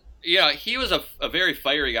was a very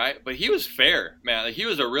fiery guy, but he was fair, man. Like, he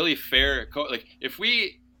was a really fair like if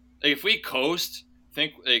we coast,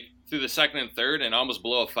 through the second and third and almost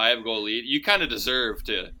blow a 5-goal lead, you kind of deserve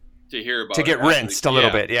to hear about to get rinsed a little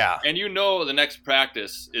bit, yeah. And the next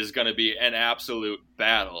practice is going to be an absolute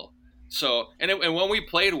battle. So, and when we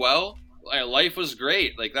played well, life was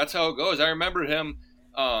great. Like, that's how it goes. I remember him.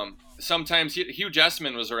 Sometimes Hugh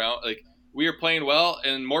Jessman was around. Like, we were playing well,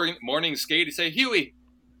 and morning skate. He'd say, "Huey,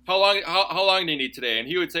 how long do you need today?" And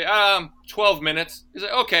he would say, 12 minutes. He's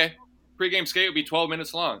like, "Okay." Pre-game skate would be 12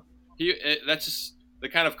 minutes long. That's just the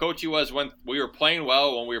kind of coach he was when we were playing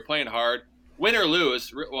well, when we were playing hard. Win or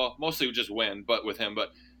lose, well, mostly just win, but with him.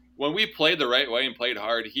 But when we played the right way and played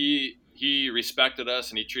hard, he respected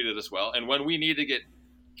us and he treated us well. And when we needed to get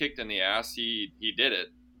kicked in the ass, he did it.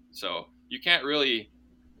 So you can't really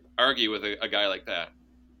argue with a guy like that.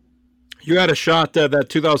 You had a shot at that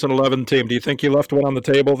 2011 team. Do you think you left one on the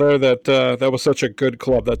table there? That was such a good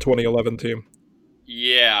club, that 2011 team.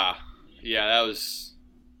 Yeah, that was,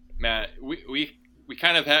 man. We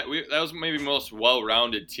kind of had that was maybe the most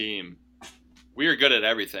well-rounded team. We were good at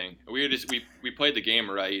everything. We played the game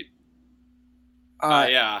right.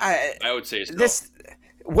 I would say so.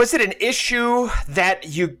 Was it an issue that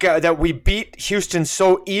that we beat Houston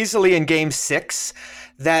so easily in Game 6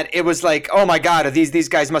 that it was like, oh my God, these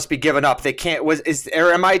guys must be giving up? They can't.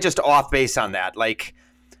 Or am I just off base on that? Like,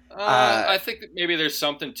 I think that maybe there's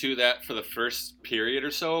something to that for the first period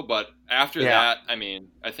or so, but after that, I mean,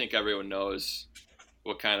 I think everyone knows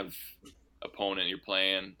what kind of opponent you're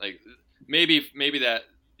playing. Like, maybe that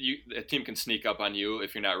a team can sneak up on you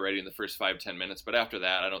if you're not ready in the first 5-10 minutes. But after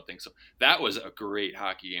that, I don't think so. That was a great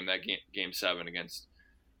hockey game, that game 7 against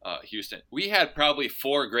Houston. We had probably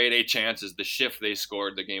 4 grade A chances the shift they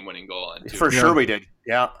scored the game-winning goal on. For sure we did.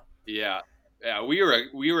 Yeah. We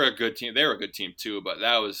were a good team. They were a good team too, but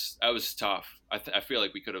that was tough. I feel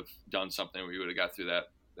like we could have done something. We would have got through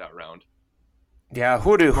that round. Yeah.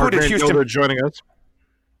 Who did Houston joining us?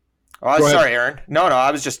 Oh, sorry, Aaron. No, I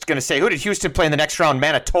was just going to say, who did Houston play in the next round?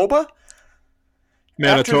 Manitoba?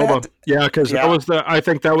 Manitoba. Yeah, because I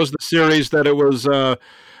think that was the series that it was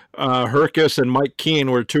Herkus and Mike Keane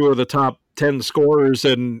were 2 of the top 10 scorers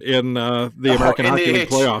in the American Hockey League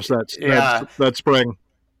playoffs that spring.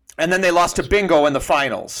 And then they lost to Bingo in the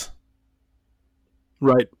finals.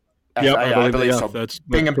 Right. Yep, I believe so. That's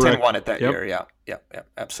Binghamton correct. won it that year. Yeah,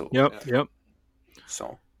 absolutely. Yep.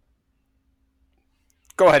 So.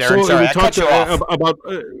 Go ahead, Aaron. Sorry, I cut you off.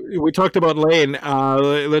 We talked about Lane.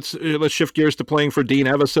 Let's shift gears to playing for Dean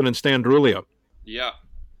Evison and Stan Drulia. Yeah,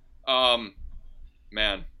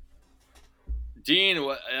 man, Dean.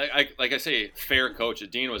 Like I say, fair coach.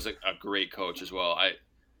 Dean was a great coach as well.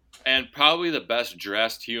 And probably the best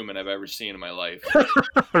dressed human I've ever seen in my life.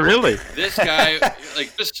 Really? This guy,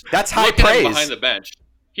 that's high praise. Behind the bench,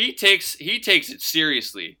 he takes it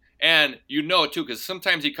seriously. And you know it too, because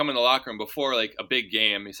sometimes he'd come in the locker room before like a big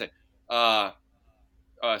game. He'd say,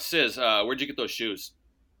 "Sis, where'd you get those shoes?"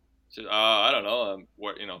 He said, "I don't know.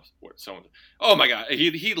 Someone." Oh my God,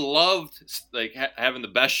 he loved like having the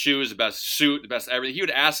best shoes, the best suit, the best everything. He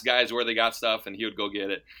would ask guys where they got stuff, and he would go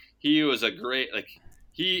get it. He was a great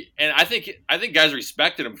and I think guys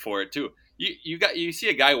respected him for it too. You see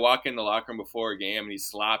a guy walk in the locker room before a game and he's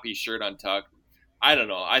sloppy, shirt untucked. I don't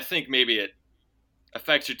know. I think maybe it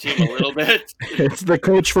affects your team a little bit. It's the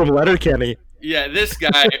coach from Letterkenny. Yeah, this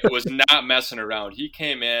guy was not messing around. He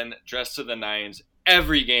came in dressed to the nines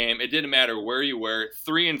every game. It didn't matter where you were.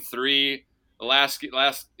 3-3, last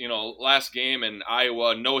game in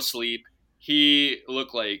Iowa, no sleep. He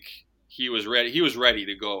looked like he was ready. He was ready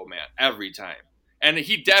to go, man, every time. And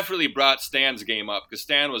he definitely brought Stan's game up because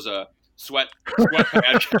Stan was a sweatsuit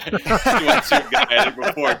guy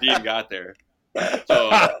before Dean got there.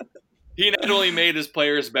 So He not only made his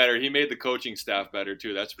players better, he made the coaching staff better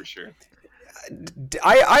too. That's for sure.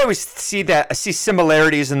 I always see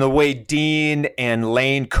similarities in the way Dean and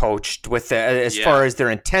Lane coached with as far as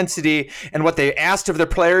their intensity and what they asked of their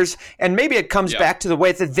players, and maybe it comes back to the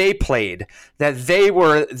way that they played, that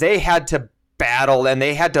they had to battle and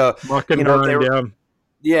they had to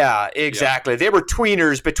Yeah, exactly. They were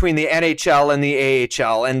tweeners between the NHL and the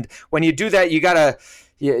AHL, and when you do that, you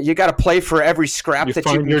gotta play for every scrap that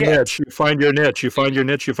you can get. You find your niche.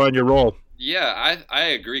 You find your role. Yeah, I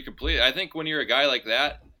agree completely. I think when you're a guy like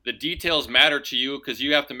that, the details matter to you because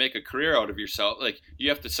you have to make a career out of yourself. Like, you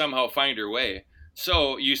have to somehow find your way.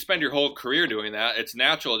 So you spend your whole career doing that. It's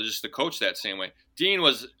natural to coach that same way. Dean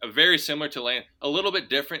was very similar to Lane, a little bit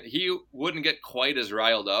different. He wouldn't get quite as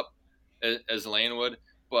riled up as Lane would,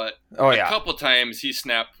 but a couple times he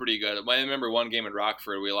snapped pretty good. I remember one game in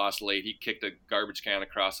Rockford, we lost late. He kicked a garbage can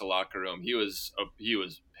across the locker room. He was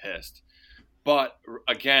pissed. But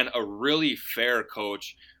again, a really fair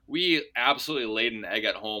coach. We absolutely laid an egg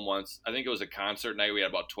at home once. I think it was a concert night. We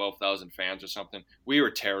had about 12,000 fans or something. We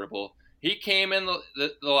were terrible. He came in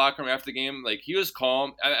the locker room after the game. Like, he was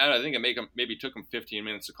calm. I think it maybe took him 15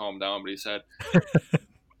 minutes to calm down, but he said,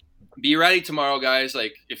 be ready tomorrow, guys.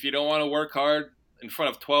 Like, if you don't want to work hard in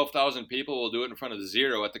front of 12,000 people, we'll do it in front of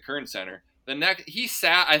 0 at the Kern Center. He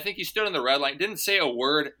sat, I think he stood on the red line, didn't say a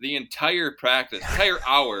word the entire practice, entire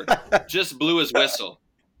hour, just blew his whistle.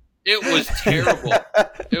 It was terrible.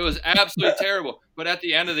 It was absolutely terrible. But at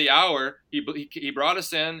the end of the hour, he brought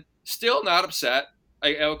us in, still not upset.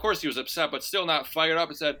 Of course he was upset, but still not fired up,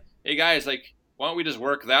 and said, hey guys, like, why don't we just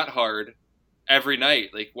work that hard every night?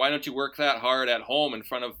 Like, why don't you work that hard at home in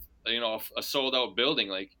front of, a sold out building?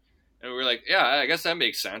 Like, and we were like, yeah, I guess that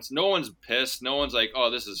makes sense. No one's pissed. No one's like, oh,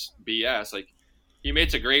 this is BS. Like, he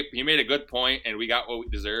made a good point, and we got what we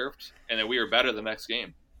deserved, and then we were better the next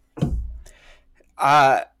game.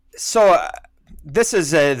 So this is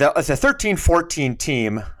the 13-14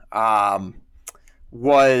 team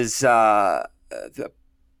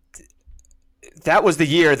that was the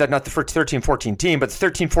year that, not the 13-14 team, but the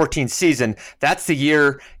 13-14 season. That's the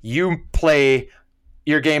year you play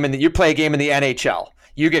a game in the NHL.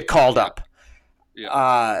 You get called up.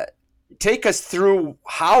 Yeah. Take us through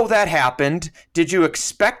how that happened. Did you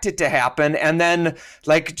expect it to happen? And then,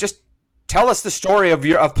 like, just tell us the story of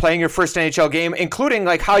playing your first NHL game, including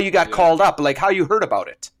like how you got called up, like how you heard about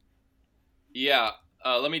it. Yeah.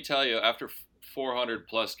 Let me tell you, after 400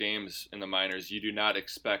 plus games in the minors, you do not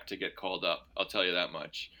expect to get called up. I'll tell you that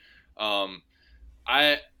much.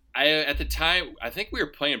 I at the time, I think we were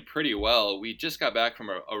playing pretty well. We just got back from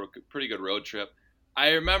a pretty good road trip.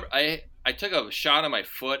 I remember I took a shot on my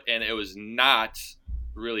foot and it was not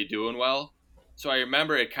really doing well. So I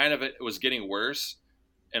remember it was getting worse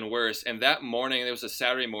and worse. And that morning, it was a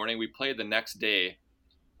Saturday morning, we played the next day.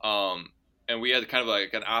 And we had kind of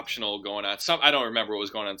like an optional going on. I don't remember what was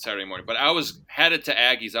going on Saturday morning, but I was headed to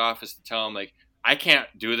Aggie's office to tell him, like, I can't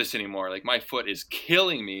do this anymore. Like, my foot is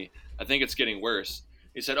killing me. I think it's getting worse.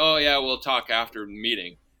 He said, oh yeah, we'll talk after the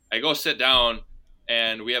meeting. I go sit down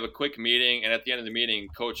and we have a quick meeting. And at the end of the meeting,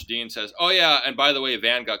 Coach Dean says, oh yeah, and by the way,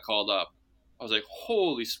 Van got called up. I was like,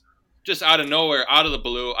 holy, just out of nowhere, out of the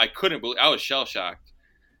blue. I couldn't believe, I was shell shocked.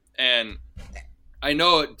 And I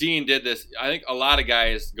know Dean did this. I think a lot of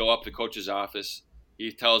guys go up to coach's office.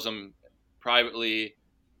 He tells them privately,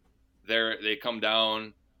 they come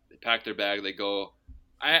down, they pack their bag, they go.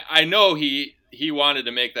 I know he wanted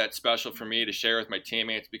to make that special for me to share with my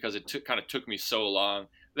teammates because it kind of took me so long.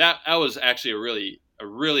 That was actually a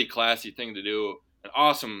really classy thing to do, an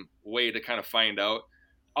awesome way to kind of find out.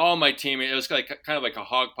 All my teammates, it was like kind of like a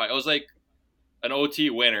hog pie. It was like an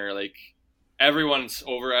OT winner. Like, everyone's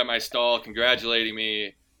over at my stall congratulating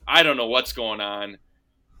me. I don't know what's going on.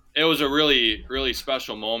 It was a really, really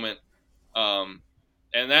special moment.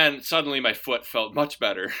 And then suddenly my foot felt much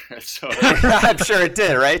better. So I'm sure it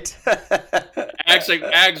did, right?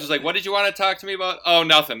 Ags was like, what did you want to talk to me about? Oh,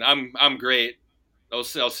 nothing. I'm great. I'll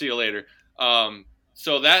see you later.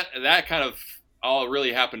 So that kind of all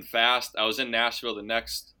really happened fast. I was in Nashville the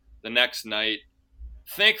next night.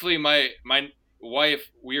 Thankfully, my wife,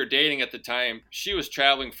 we were dating at the time, she was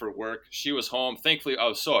traveling for work. She was home. Thankfully, I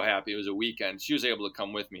was so happy. It was a weekend. She was able to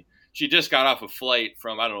come with me. She just got off a flight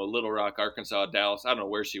from, I don't know, Little Rock, Arkansas, Dallas. I don't know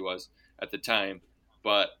where she was at the time.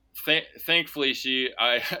 But thankfully,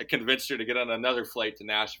 I convinced her to get on another flight to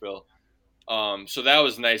Nashville. So that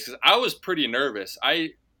was nice because I was pretty nervous.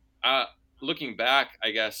 Looking back, I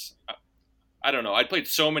guess, I don't know. I played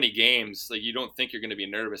so many games. Like, you don't think you're going to be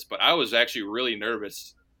nervous. But I was actually really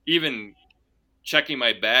nervous, even checking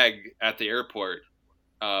my bag at the airport.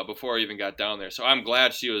 before I even got down there. So I'm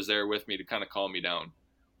glad she was there with me to kind of calm me down.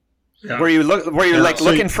 Yeah. Were you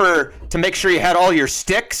looking to make sure you had all your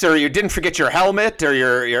sticks, or you didn't forget your helmet, or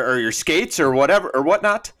your skates, or whatever, or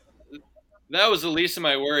whatnot? That was the least of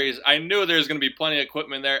my worries. I knew there was going to be plenty of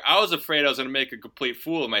equipment there. I was afraid I was going to make a complete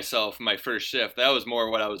fool of myself in my first shift. That was more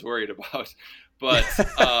what I was worried about. But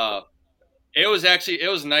it was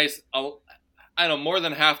nice. I don't know, more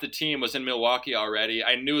than half the team was in Milwaukee already.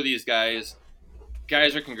 I knew these guys.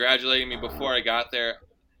 Guys were congratulating me before I got there.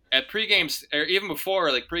 At pregame, or even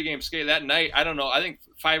before, like pregame skate that night, I don't know, I think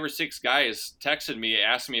 5 or 6 guys texted me,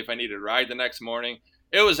 asked me if I needed a ride the next morning.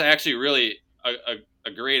 It was actually really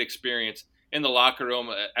a great experience. In the locker room,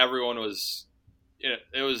 everyone was,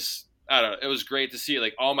 it was, I don't know, it was great to see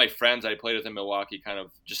like all my friends I played with in Milwaukee kind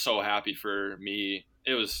of just so happy for me.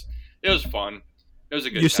 It was fun. It was a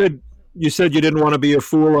good time. You said you didn't want to be a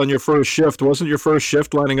fool on your first shift. Wasn't your first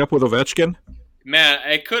shift lining up with Ovechkin? Man,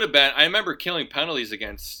 it could have been. I remember killing penalties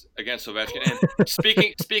against Ovechkin. And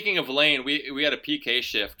speaking of Lane, we had a PK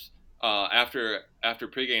shift after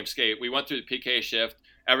pregame skate. We went through the PK shift.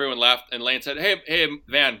 Everyone left, and Lane said, "Hey,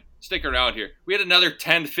 Van, stick around here." We had another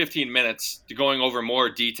 10 to 15 minutes to going over more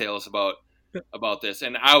details about this,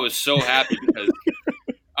 and I was so happy because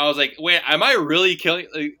I was like, "Wait, am I really killing?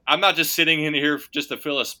 Like, I'm not just sitting in here just to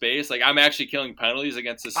fill a space. Like, I'm actually killing penalties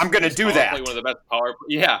against this. I'm going to do that. One of the best power.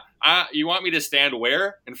 Yeah. You want me to stand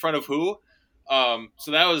where in front of who?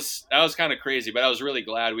 So that was kind of crazy, but I was really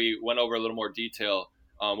glad we went over a little more detail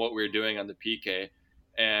on what we were doing on the PK.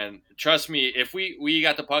 And trust me, if we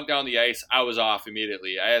got the puck down the ice, I was off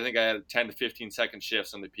immediately. I think I had 10 to 15 second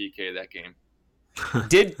shifts on the PK that game.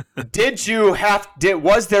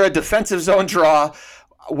 Was there a defensive zone draw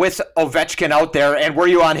with Ovechkin out there, and were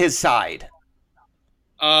you on his side?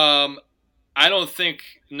 I don't think,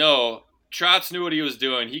 no. Trotz knew what he was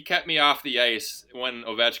doing. He kept me off the ice when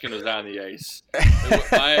Ovechkin was on the ice.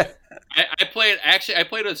 I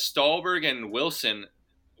played with Stolberg and Wilson.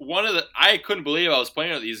 I couldn't believe I was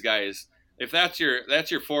playing with these guys. If that's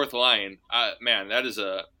your fourth line, man, that's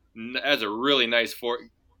a really nice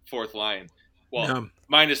fourth line. Well, yeah.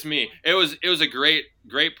 Minus me. It was a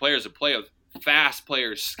great players to play with. Fast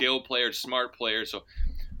players, skilled players, smart players. So,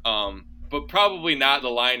 but probably not the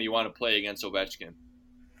line you want to play against Ovechkin.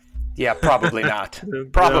 Yeah, probably not.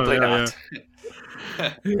 Probably not.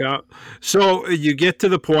 Yeah. So you get to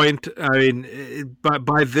the point. I mean,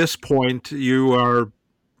 by this point, you're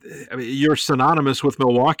synonymous with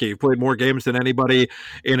Milwaukee. You've played more games than anybody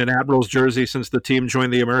in an Admirals jersey since the team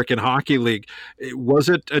joined the American Hockey League. Was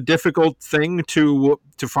it a difficult thing to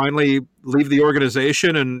finally leave the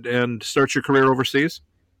organization and start your career overseas?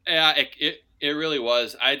 Yeah, it really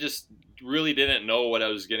was. I just really didn't know what I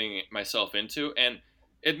was getting myself into, and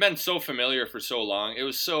it'd been so familiar for so long. It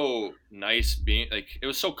was so nice it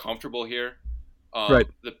was so comfortable here. Right.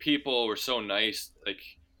 The people were so nice. Like,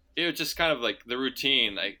 it was just kind of like the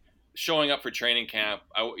routine, like showing up for training camp.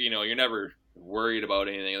 You're never worried about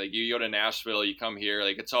anything. Like, you go to Nashville, you come here,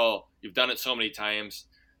 like you've done it so many times.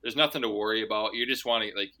 There's nothing to worry about. You just want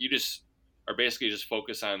to, you just are basically just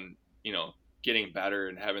focused on, getting better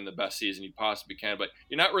and having the best season you possibly can. But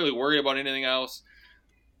you're not really worried about anything else.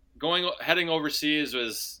 Heading overseas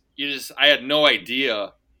I had no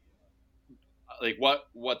idea like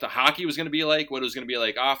what the hockey was going to be like, what it was going to be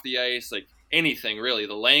like off the ice, like anything really.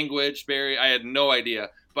 The language barrier, I had no idea.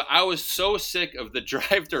 But I was so sick of the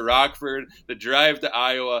drive to Rockford, the drive to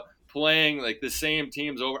Iowa, playing like the same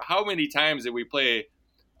teams over. How many times did we play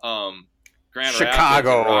Grand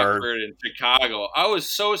Chicago Rapids and Rockford and Chicago? I was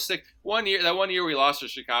so sick. That one year we lost to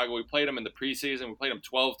Chicago. We played them in the preseason. We played them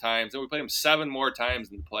 12 times, and we played them 7 more times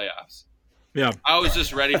in the playoffs. Yeah, I was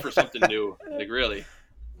just ready for something new. Like, really.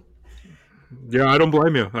 Yeah, I don't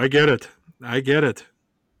blame you. I get it.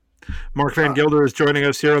 Mark Van Gilder is joining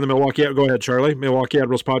us here on the Milwaukee. Go ahead, Charlie. Milwaukee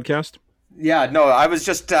Admirals podcast. Yeah, no, I was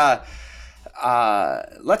just.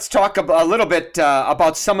 Let's talk a little bit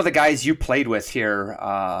about some of the guys you played with here,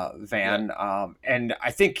 Van. Yeah. And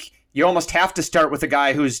I think you almost have to start with a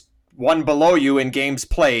guy who's one below you in games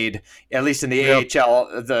played, at least in the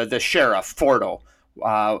AHL, the Sheriff, Fordo.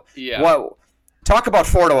 Talk about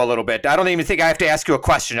Fordo a little bit. I don't even think I have to ask you a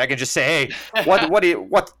question. I can just say, hey,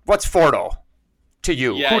 what's Fordo to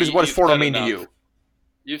you? Yeah, what does Fordo mean to you?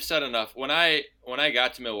 You've said enough. When I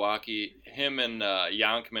got to Milwaukee, him and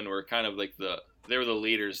Yonkman were kind of like they were the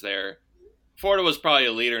leaders there. Fordo was probably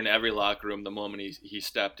a leader in every locker room the moment he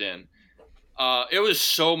stepped in. It was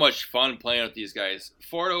so much fun playing with these guys.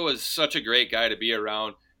 Fordo was such a great guy to be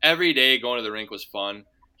around. Every day going to the rink was fun.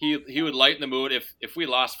 He would lighten the mood. If we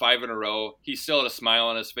lost 5 in a row, he still had a smile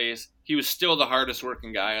on his face. He was still the hardest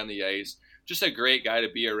working guy on the ice. just a great guy to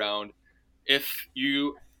be around. If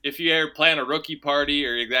you ever plan a rookie party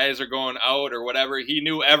or you guys are going out or whatever, he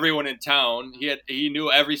knew everyone in town. He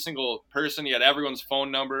knew every single person. He had everyone's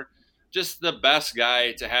phone number. Just the best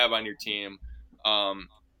guy to have on your team.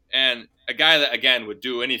 And a guy that, again, would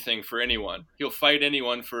do anything for anyone. He'll fight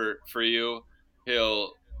anyone for you.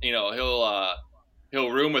 He'll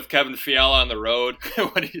room with Kevin Fiala on the road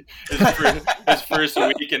when his first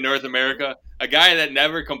week in North America. A guy that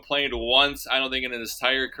never complained once, I don't think, in his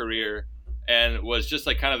entire career, and was just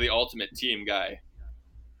like kind of the ultimate team guy.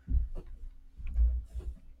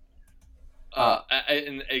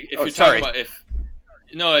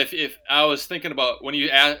 If I was thinking about when you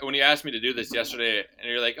asked me to do this yesterday, and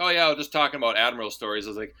you're like, oh yeah, I was just talking about Admiral stories. I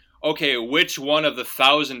was like, okay, which one of the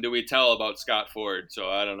 1,000 do we tell about Scott Ford?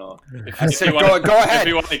 So I don't know. Go ahead.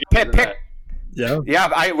 Pick.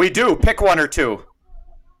 Yeah. We do. Pick one or two.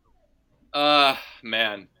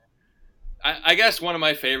 Man, I guess one of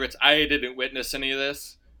my favorites. I didn't witness any of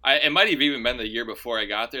this. It might have even been the year before I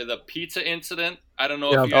got there. The pizza incident. I don't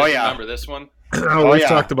know if you guys remember this one. We've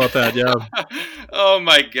talked about that, yeah. Oh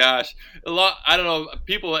my gosh, I don't know.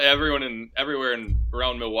 People, everywhere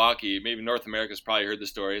around Milwaukee, maybe North America's probably heard the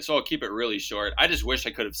story. So I'll keep it really short. I just wish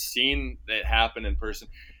I could have seen it happen in person.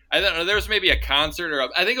 I don't know. There was maybe a concert, or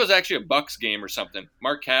I think it was actually a Bucks game or something.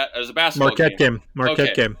 Marquette. It was a basketball game.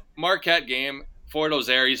 Marquette game. Marquette game. Fordo's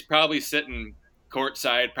there. He's probably sitting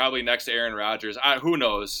courtside, probably next to Aaron Rodgers. Who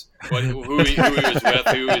knows who he was with,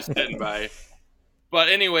 who he was sitting by. But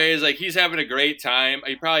anyways, like, he's having a great time.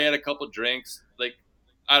 He probably had a couple drinks. Like,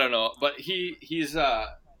 I don't know. But he's the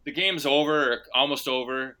game's over, or almost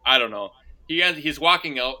over. I don't know. He's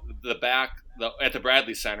walking out the back at the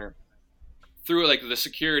Bradley Center through like the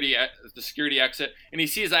security exit, and he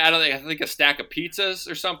sees I think a stack of pizzas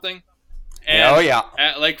or something. And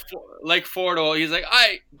like Fordo, he's like,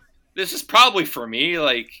 this is probably for me.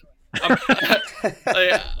 Like,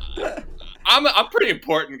 I'm a pretty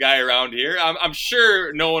important guy around here. I'm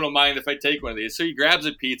sure no one will mind if I take one of these. So he grabs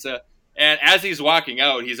a pizza, and as he's walking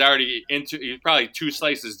out, he's probably 2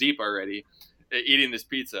 slices deep already, eating this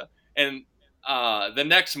pizza. And the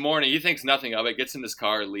next morning, he thinks nothing of it, gets in his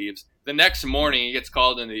car, leaves. The next morning, he gets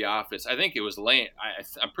called into the office. I think it was Lane.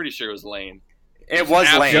 I'm pretty sure it was Lane. It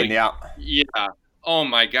was Lane, yeah. Yeah. Oh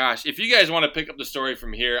my gosh! If you guys want to pick up the story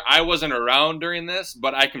from here, I wasn't around during this,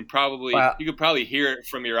 but you could probably hear it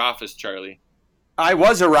from your office, Charlie. I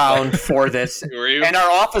was around for this, Were you? And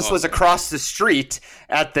our office was across the street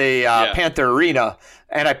at the Panther Arena,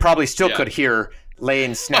 and I probably still could hear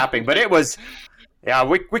Lane snapping. But it was,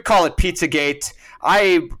 we call it Pizzagate.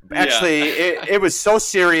 It was so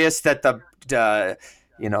serious that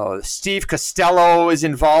Steve Costello is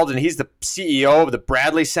involved, and he's the CEO of the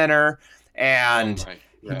Bradley Center. And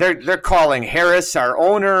they're calling Harris, our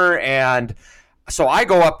owner, and so I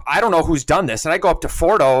go up. I don't know who's done this, and I go up to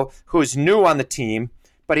Fordo, who's new on the team,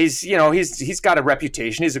 but he's got a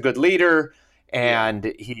reputation. He's a good leader, and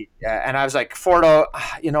and I was like, Fordo,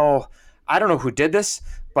 I don't know who did this,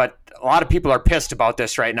 but a lot of people are pissed about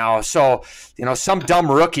this right now. So some dumb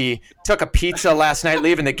rookie took a pizza last night,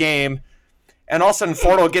 leaving the game. And all of a sudden,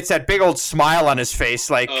 Fordo gets that big old smile on his face,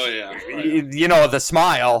 like, the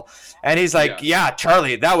smile. And he's like,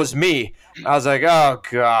 Charlie, that was me. I was like, oh,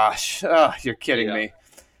 gosh. Oh, you're kidding me.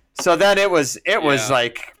 So then it was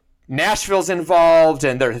like Nashville's involved,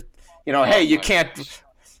 and they're, hey, you can't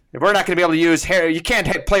 – we're not going to be able to use hair. You can't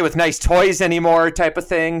play with nice toys anymore type of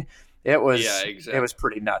thing. It was It was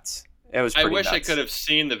pretty nuts. I wish I could have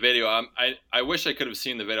seen the video. I wish I could have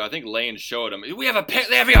seen the video. I think Lane showed him. They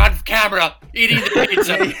have you on camera eating the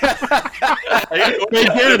pizza.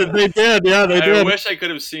 They did. Yeah, they did. I wish I could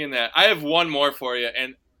have seen that. I have one more for you,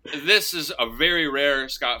 and this is a very rare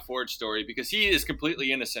Scott Ford story because he is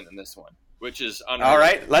completely innocent in this one, which is unreal. All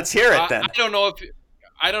right, let's hear it then. I don't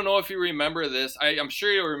know if you remember this. I'm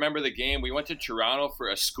sure you'll remember the game. We went to Toronto for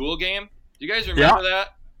a school game. Do you guys remember that?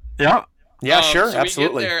 Yeah. Yeah, sure, so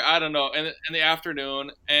absolutely. We get there, I don't know, in the afternoon,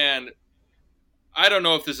 and I don't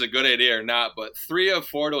know if this is a good idea or not, but 3 of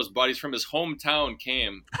Fordo's buddies from his hometown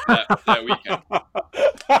came that weekend.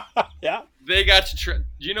 Yeah. They got to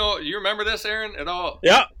you remember this, Aaron, at all?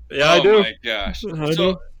 Yeah, I do. Oh, my gosh.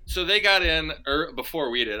 So they got in before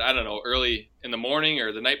we did. I don't know, early in the morning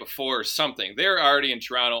or the night before or something. They were already in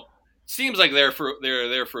Toronto. Seems like they're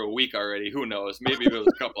there for a week already. Who knows? Maybe it was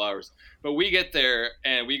a couple hours. But we get there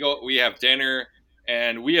and we have dinner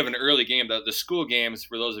and we have an early game. The school games,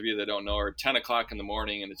 for those of you that don't know, are 10 o'clock in the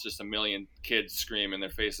morning, and it's just a million kids screaming their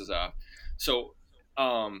faces off. So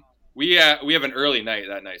we have an early night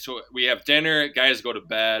that night. So we have dinner. Guys go to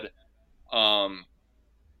bed,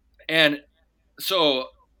 and so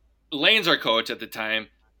Lane's our coach at the time.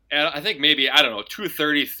 And I think maybe, I don't know,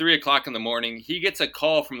 2:30, 3 o'clock in the morning, he gets a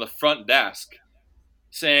call from the front desk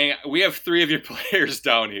saying, we have 3 of your players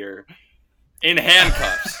down here in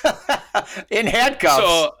handcuffs. In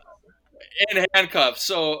handcuffs.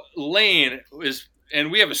 So Lane is,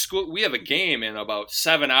 and we have a game in about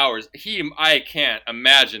 7 hours. I can't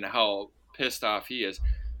imagine how pissed off he is.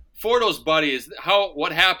 Fordo's buddies,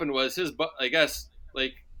 what happened was I guess,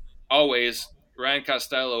 like always, Ryan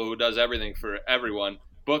Costello, who does everything for everyone,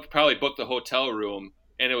 probably booked the hotel room,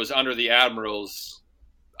 and it was under the Admiral's,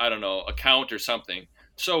 I don't know, account or something.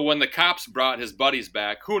 So when the cops brought his buddies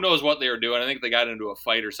back, who knows what they were doing? I think they got into a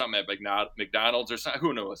fight or something at McDonald's or something.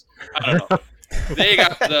 Who knows? I don't know. They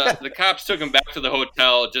got the cops took him back to the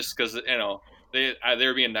hotel just because, you know, they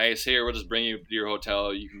were being nice. Here, we'll just bring you to your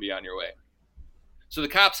hotel. You can be on your way. So the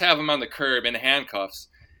cops have him on the curb in handcuffs,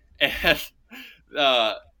 and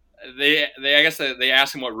they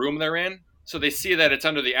ask him what room they're in. So they see that it's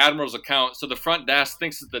under the Admiral's account. So the front desk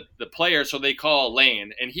thinks it's the player, so they call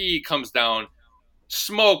Lane, and he comes down,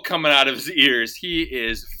 smoke coming out of his ears. He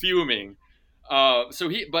is fuming.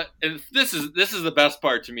 This is the best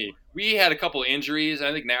part to me. We had a couple injuries.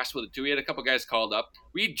 I think Nashville did too. We had a couple guys called up.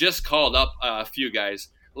 We just called up a few guys.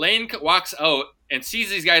 Lane walks out and sees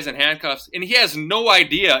these guys in handcuffs, and he has no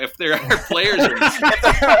idea if there are players or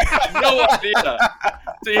not. No idea.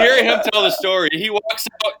 To hear him tell the story, he walks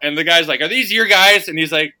out, and the guy's like, "Are these your guys?" And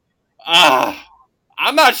he's like,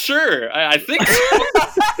 I'm not sure. I think so.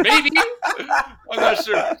 Maybe. I'm not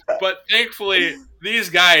sure. But thankfully, these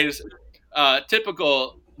guys,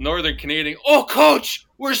 typical Northern Canadian, oh, coach,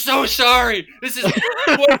 we're so sorry. This is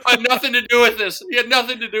had nothing to do with this. He had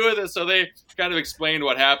nothing to do with this. So they kind of explained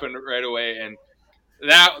what happened right away. And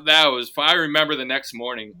that was fun. I remember the next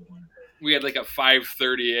morning, we had like a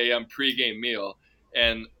 5:30 a.m. pregame meal.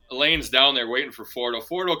 And Lane's down there waiting for Fordo.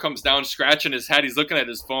 Fordo comes down, scratching his head. He's looking at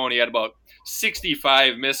his phone. He had about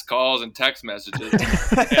 65 missed calls and text messages.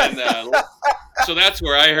 And so that's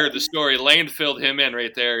where I heard the story. Lane filled him in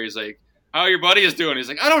right there. He's like, how your buddy is doing? He's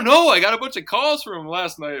like, I don't know. I got a bunch of calls from him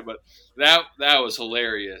last night. But that was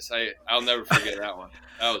hilarious. I'll never forget that one.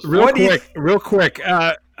 That was real quick.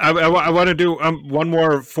 I want to do one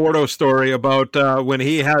more Fordo story about when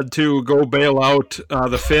he had to go bail out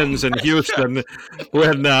the Finns in Houston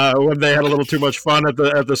when they had a little too much fun at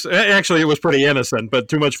the. Actually, it was pretty innocent, but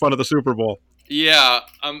too much fun at the Super Bowl. Yeah,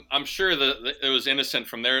 I'm sure that it was innocent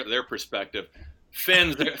from their perspective.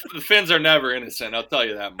 The Finns are never innocent. I'll tell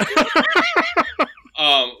you that much.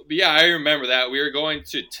 But yeah, I remember that we were going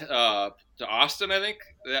to Austin, I think,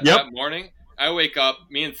 that morning. I wake up,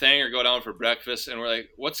 me and Thanger go down for breakfast, and we're like,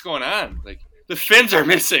 what's going on? Like, the Finns are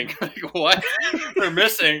missing. Like, what? They're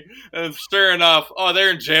missing. And sure enough,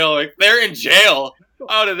 they're in jail. Like, they're in jail.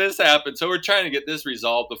 How did this happen? So we're trying to get this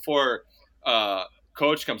resolved before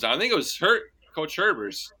Coach comes on. I think it was Coach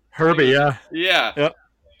Herbers. Herbie, yeah. Yeah. Yep.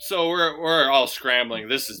 So we're all scrambling.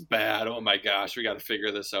 This is bad. Oh, my gosh. We got to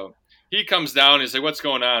figure this out. He comes down. He's like, what's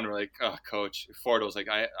going on? We're like, oh, Coach. Fordo's like,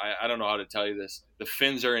 I don't know how to tell you this. The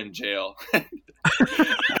Finns are in jail.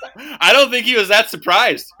 I don't think he was that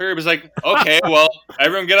surprised. Herb was like, okay, well,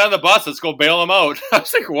 everyone get on the bus. Let's go bail them out. I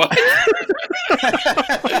was like, what?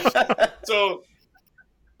 So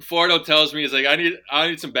Fordo tells me, he's like, I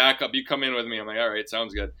need some backup. You come in with me. I'm like, all right,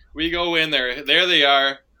 sounds good. We go in there. There they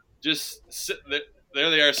are. There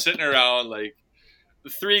they are sitting around like, the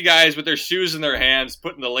 3 guys with their shoes in their hands,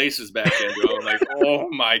 putting the laces back into them. I'm like, oh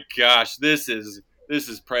my gosh, this is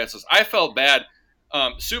priceless. I felt bad.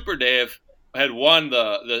 Super Dave had won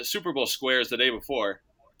the Super Bowl squares the day before,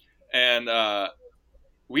 and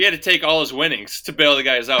we had to take all his winnings to bail the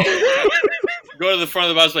guys out. Go to the front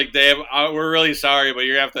of the bus, like, Dave, we're really sorry, but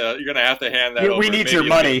you're gonna have to hand that over. We need your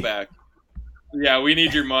money back. Yeah, we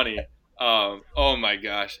need your money. Oh my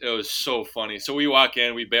gosh, it was so funny. So we walk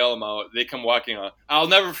in, we bail them out. They come walking on. I'll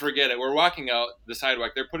never forget it. We're walking out the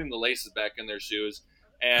sidewalk. They're putting the laces back in their shoes,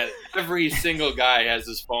 and every single guy has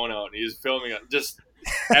his phone out, and he's filming it. Just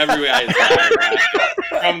every guy's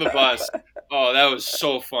from the bus. Oh, that was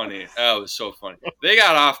so funny. They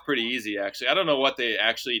got off pretty easy, actually. I don't know what they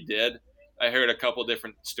actually did. I heard a couple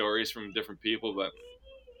different stories from different people, but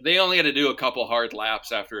they only had to do a couple hard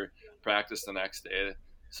laps after practice the next day.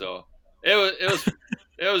 So. It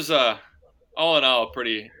was all in all a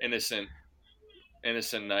pretty innocent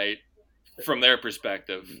night from their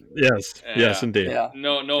perspective. Yes, yes, indeed. Yeah.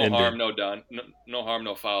 No indeed. Harm, no done. No harm,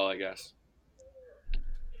 no foul, I guess.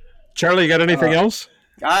 Charlie, you got anything else?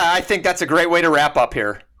 I think that's a great way to wrap up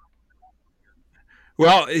here.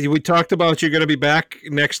 Well, we talked about you're going to be back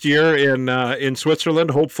next year in Switzerland.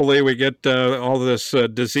 Hopefully, we get all this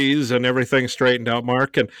disease and everything straightened out,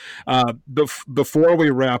 Mark. And before we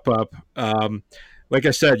wrap up, like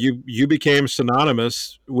I said, you became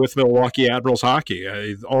synonymous with Milwaukee Admirals hockey,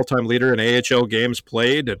 all-time leader in AHL games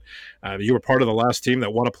played, and you were part of the last team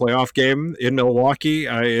that won a playoff game in Milwaukee.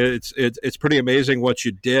 It's pretty amazing what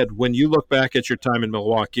you did. When you look back at your time in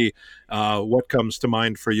Milwaukee, what comes to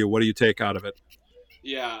mind for you? What do you take out of it?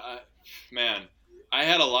 Yeah, man, I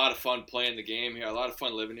had a lot of fun playing the game here, a lot of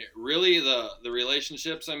fun living here. Really, the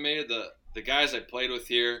relationships I made, the guys I played with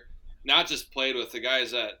here, not just played with, the guys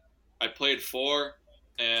that I played for,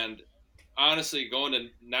 and honestly, going to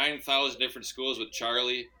 9,000 different schools with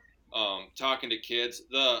Charlie, talking to kids,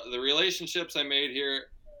 the relationships I made here,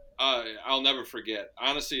 I'll never forget.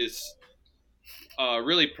 Honestly, it's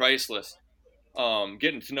really priceless.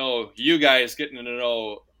 Getting to know you guys, getting to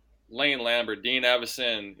know Lane Lambert, Dean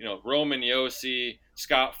Evison, Roman Yossi,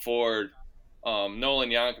 Scott Ford, Nolan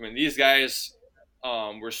Yankoman. These guys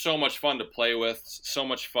were so much fun to play with, so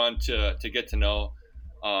much fun to get to know.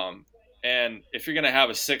 And if you're going to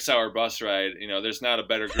have a 6-hour bus ride, there's not a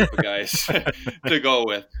better group of guys to go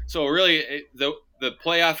with. So really, the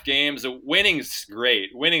playoff games, the winning's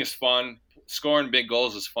great. Winning's fun. Scoring big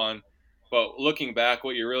goals is fun. But looking back,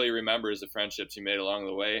 what you really remember is the friendships you made along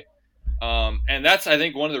the way. And that's, I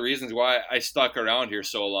think, one of the reasons why I stuck around here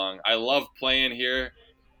so long. I love playing here.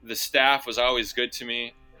 The staff was always good to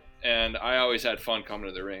me, and I always had fun coming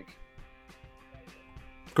to the rink.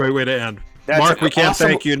 Great way to end. Mark, we can't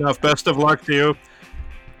thank you enough. Best of luck to you.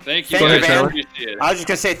 Thank you. Thank you, man. Appreciate it. I was just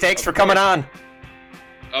going to say thanks for coming on.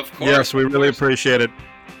 Of course. Yes, we really appreciate it.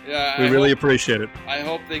 Yeah, we really appreciate it. I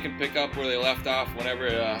hope they can pick up where they left off whenever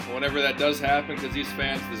that does happen, because these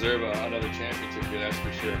fans deserve another championship here, that's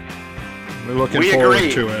for sure. We're looking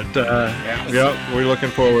forward to it. Yeah, we're looking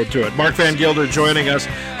forward to it. Mark Van Gilder joining us.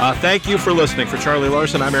 Thank you for listening. For Charlie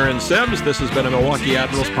Larson, I'm Aaron Sims. This has been a Milwaukee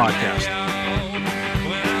Admirals podcast.